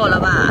太好了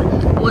吧！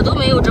我都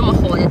没有这么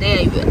好的待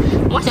遇。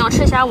我想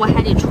吃虾，我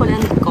还得出来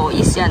高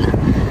一些呢，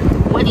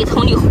我得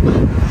从你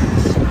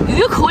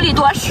鱼口里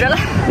多食了。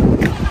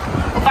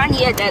我把你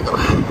也带走。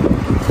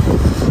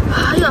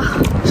哎呀，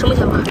什么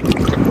情况？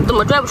怎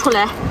么拽不出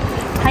来？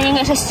它应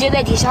该是吸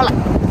在底下了。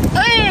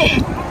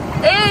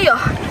哎呦，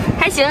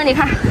还行，你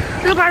看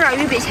这个八爪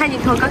鱼比前几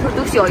条个头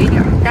都小一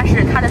点，但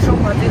是它的生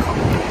活最好。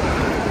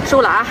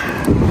收了啊，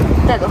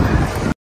带走。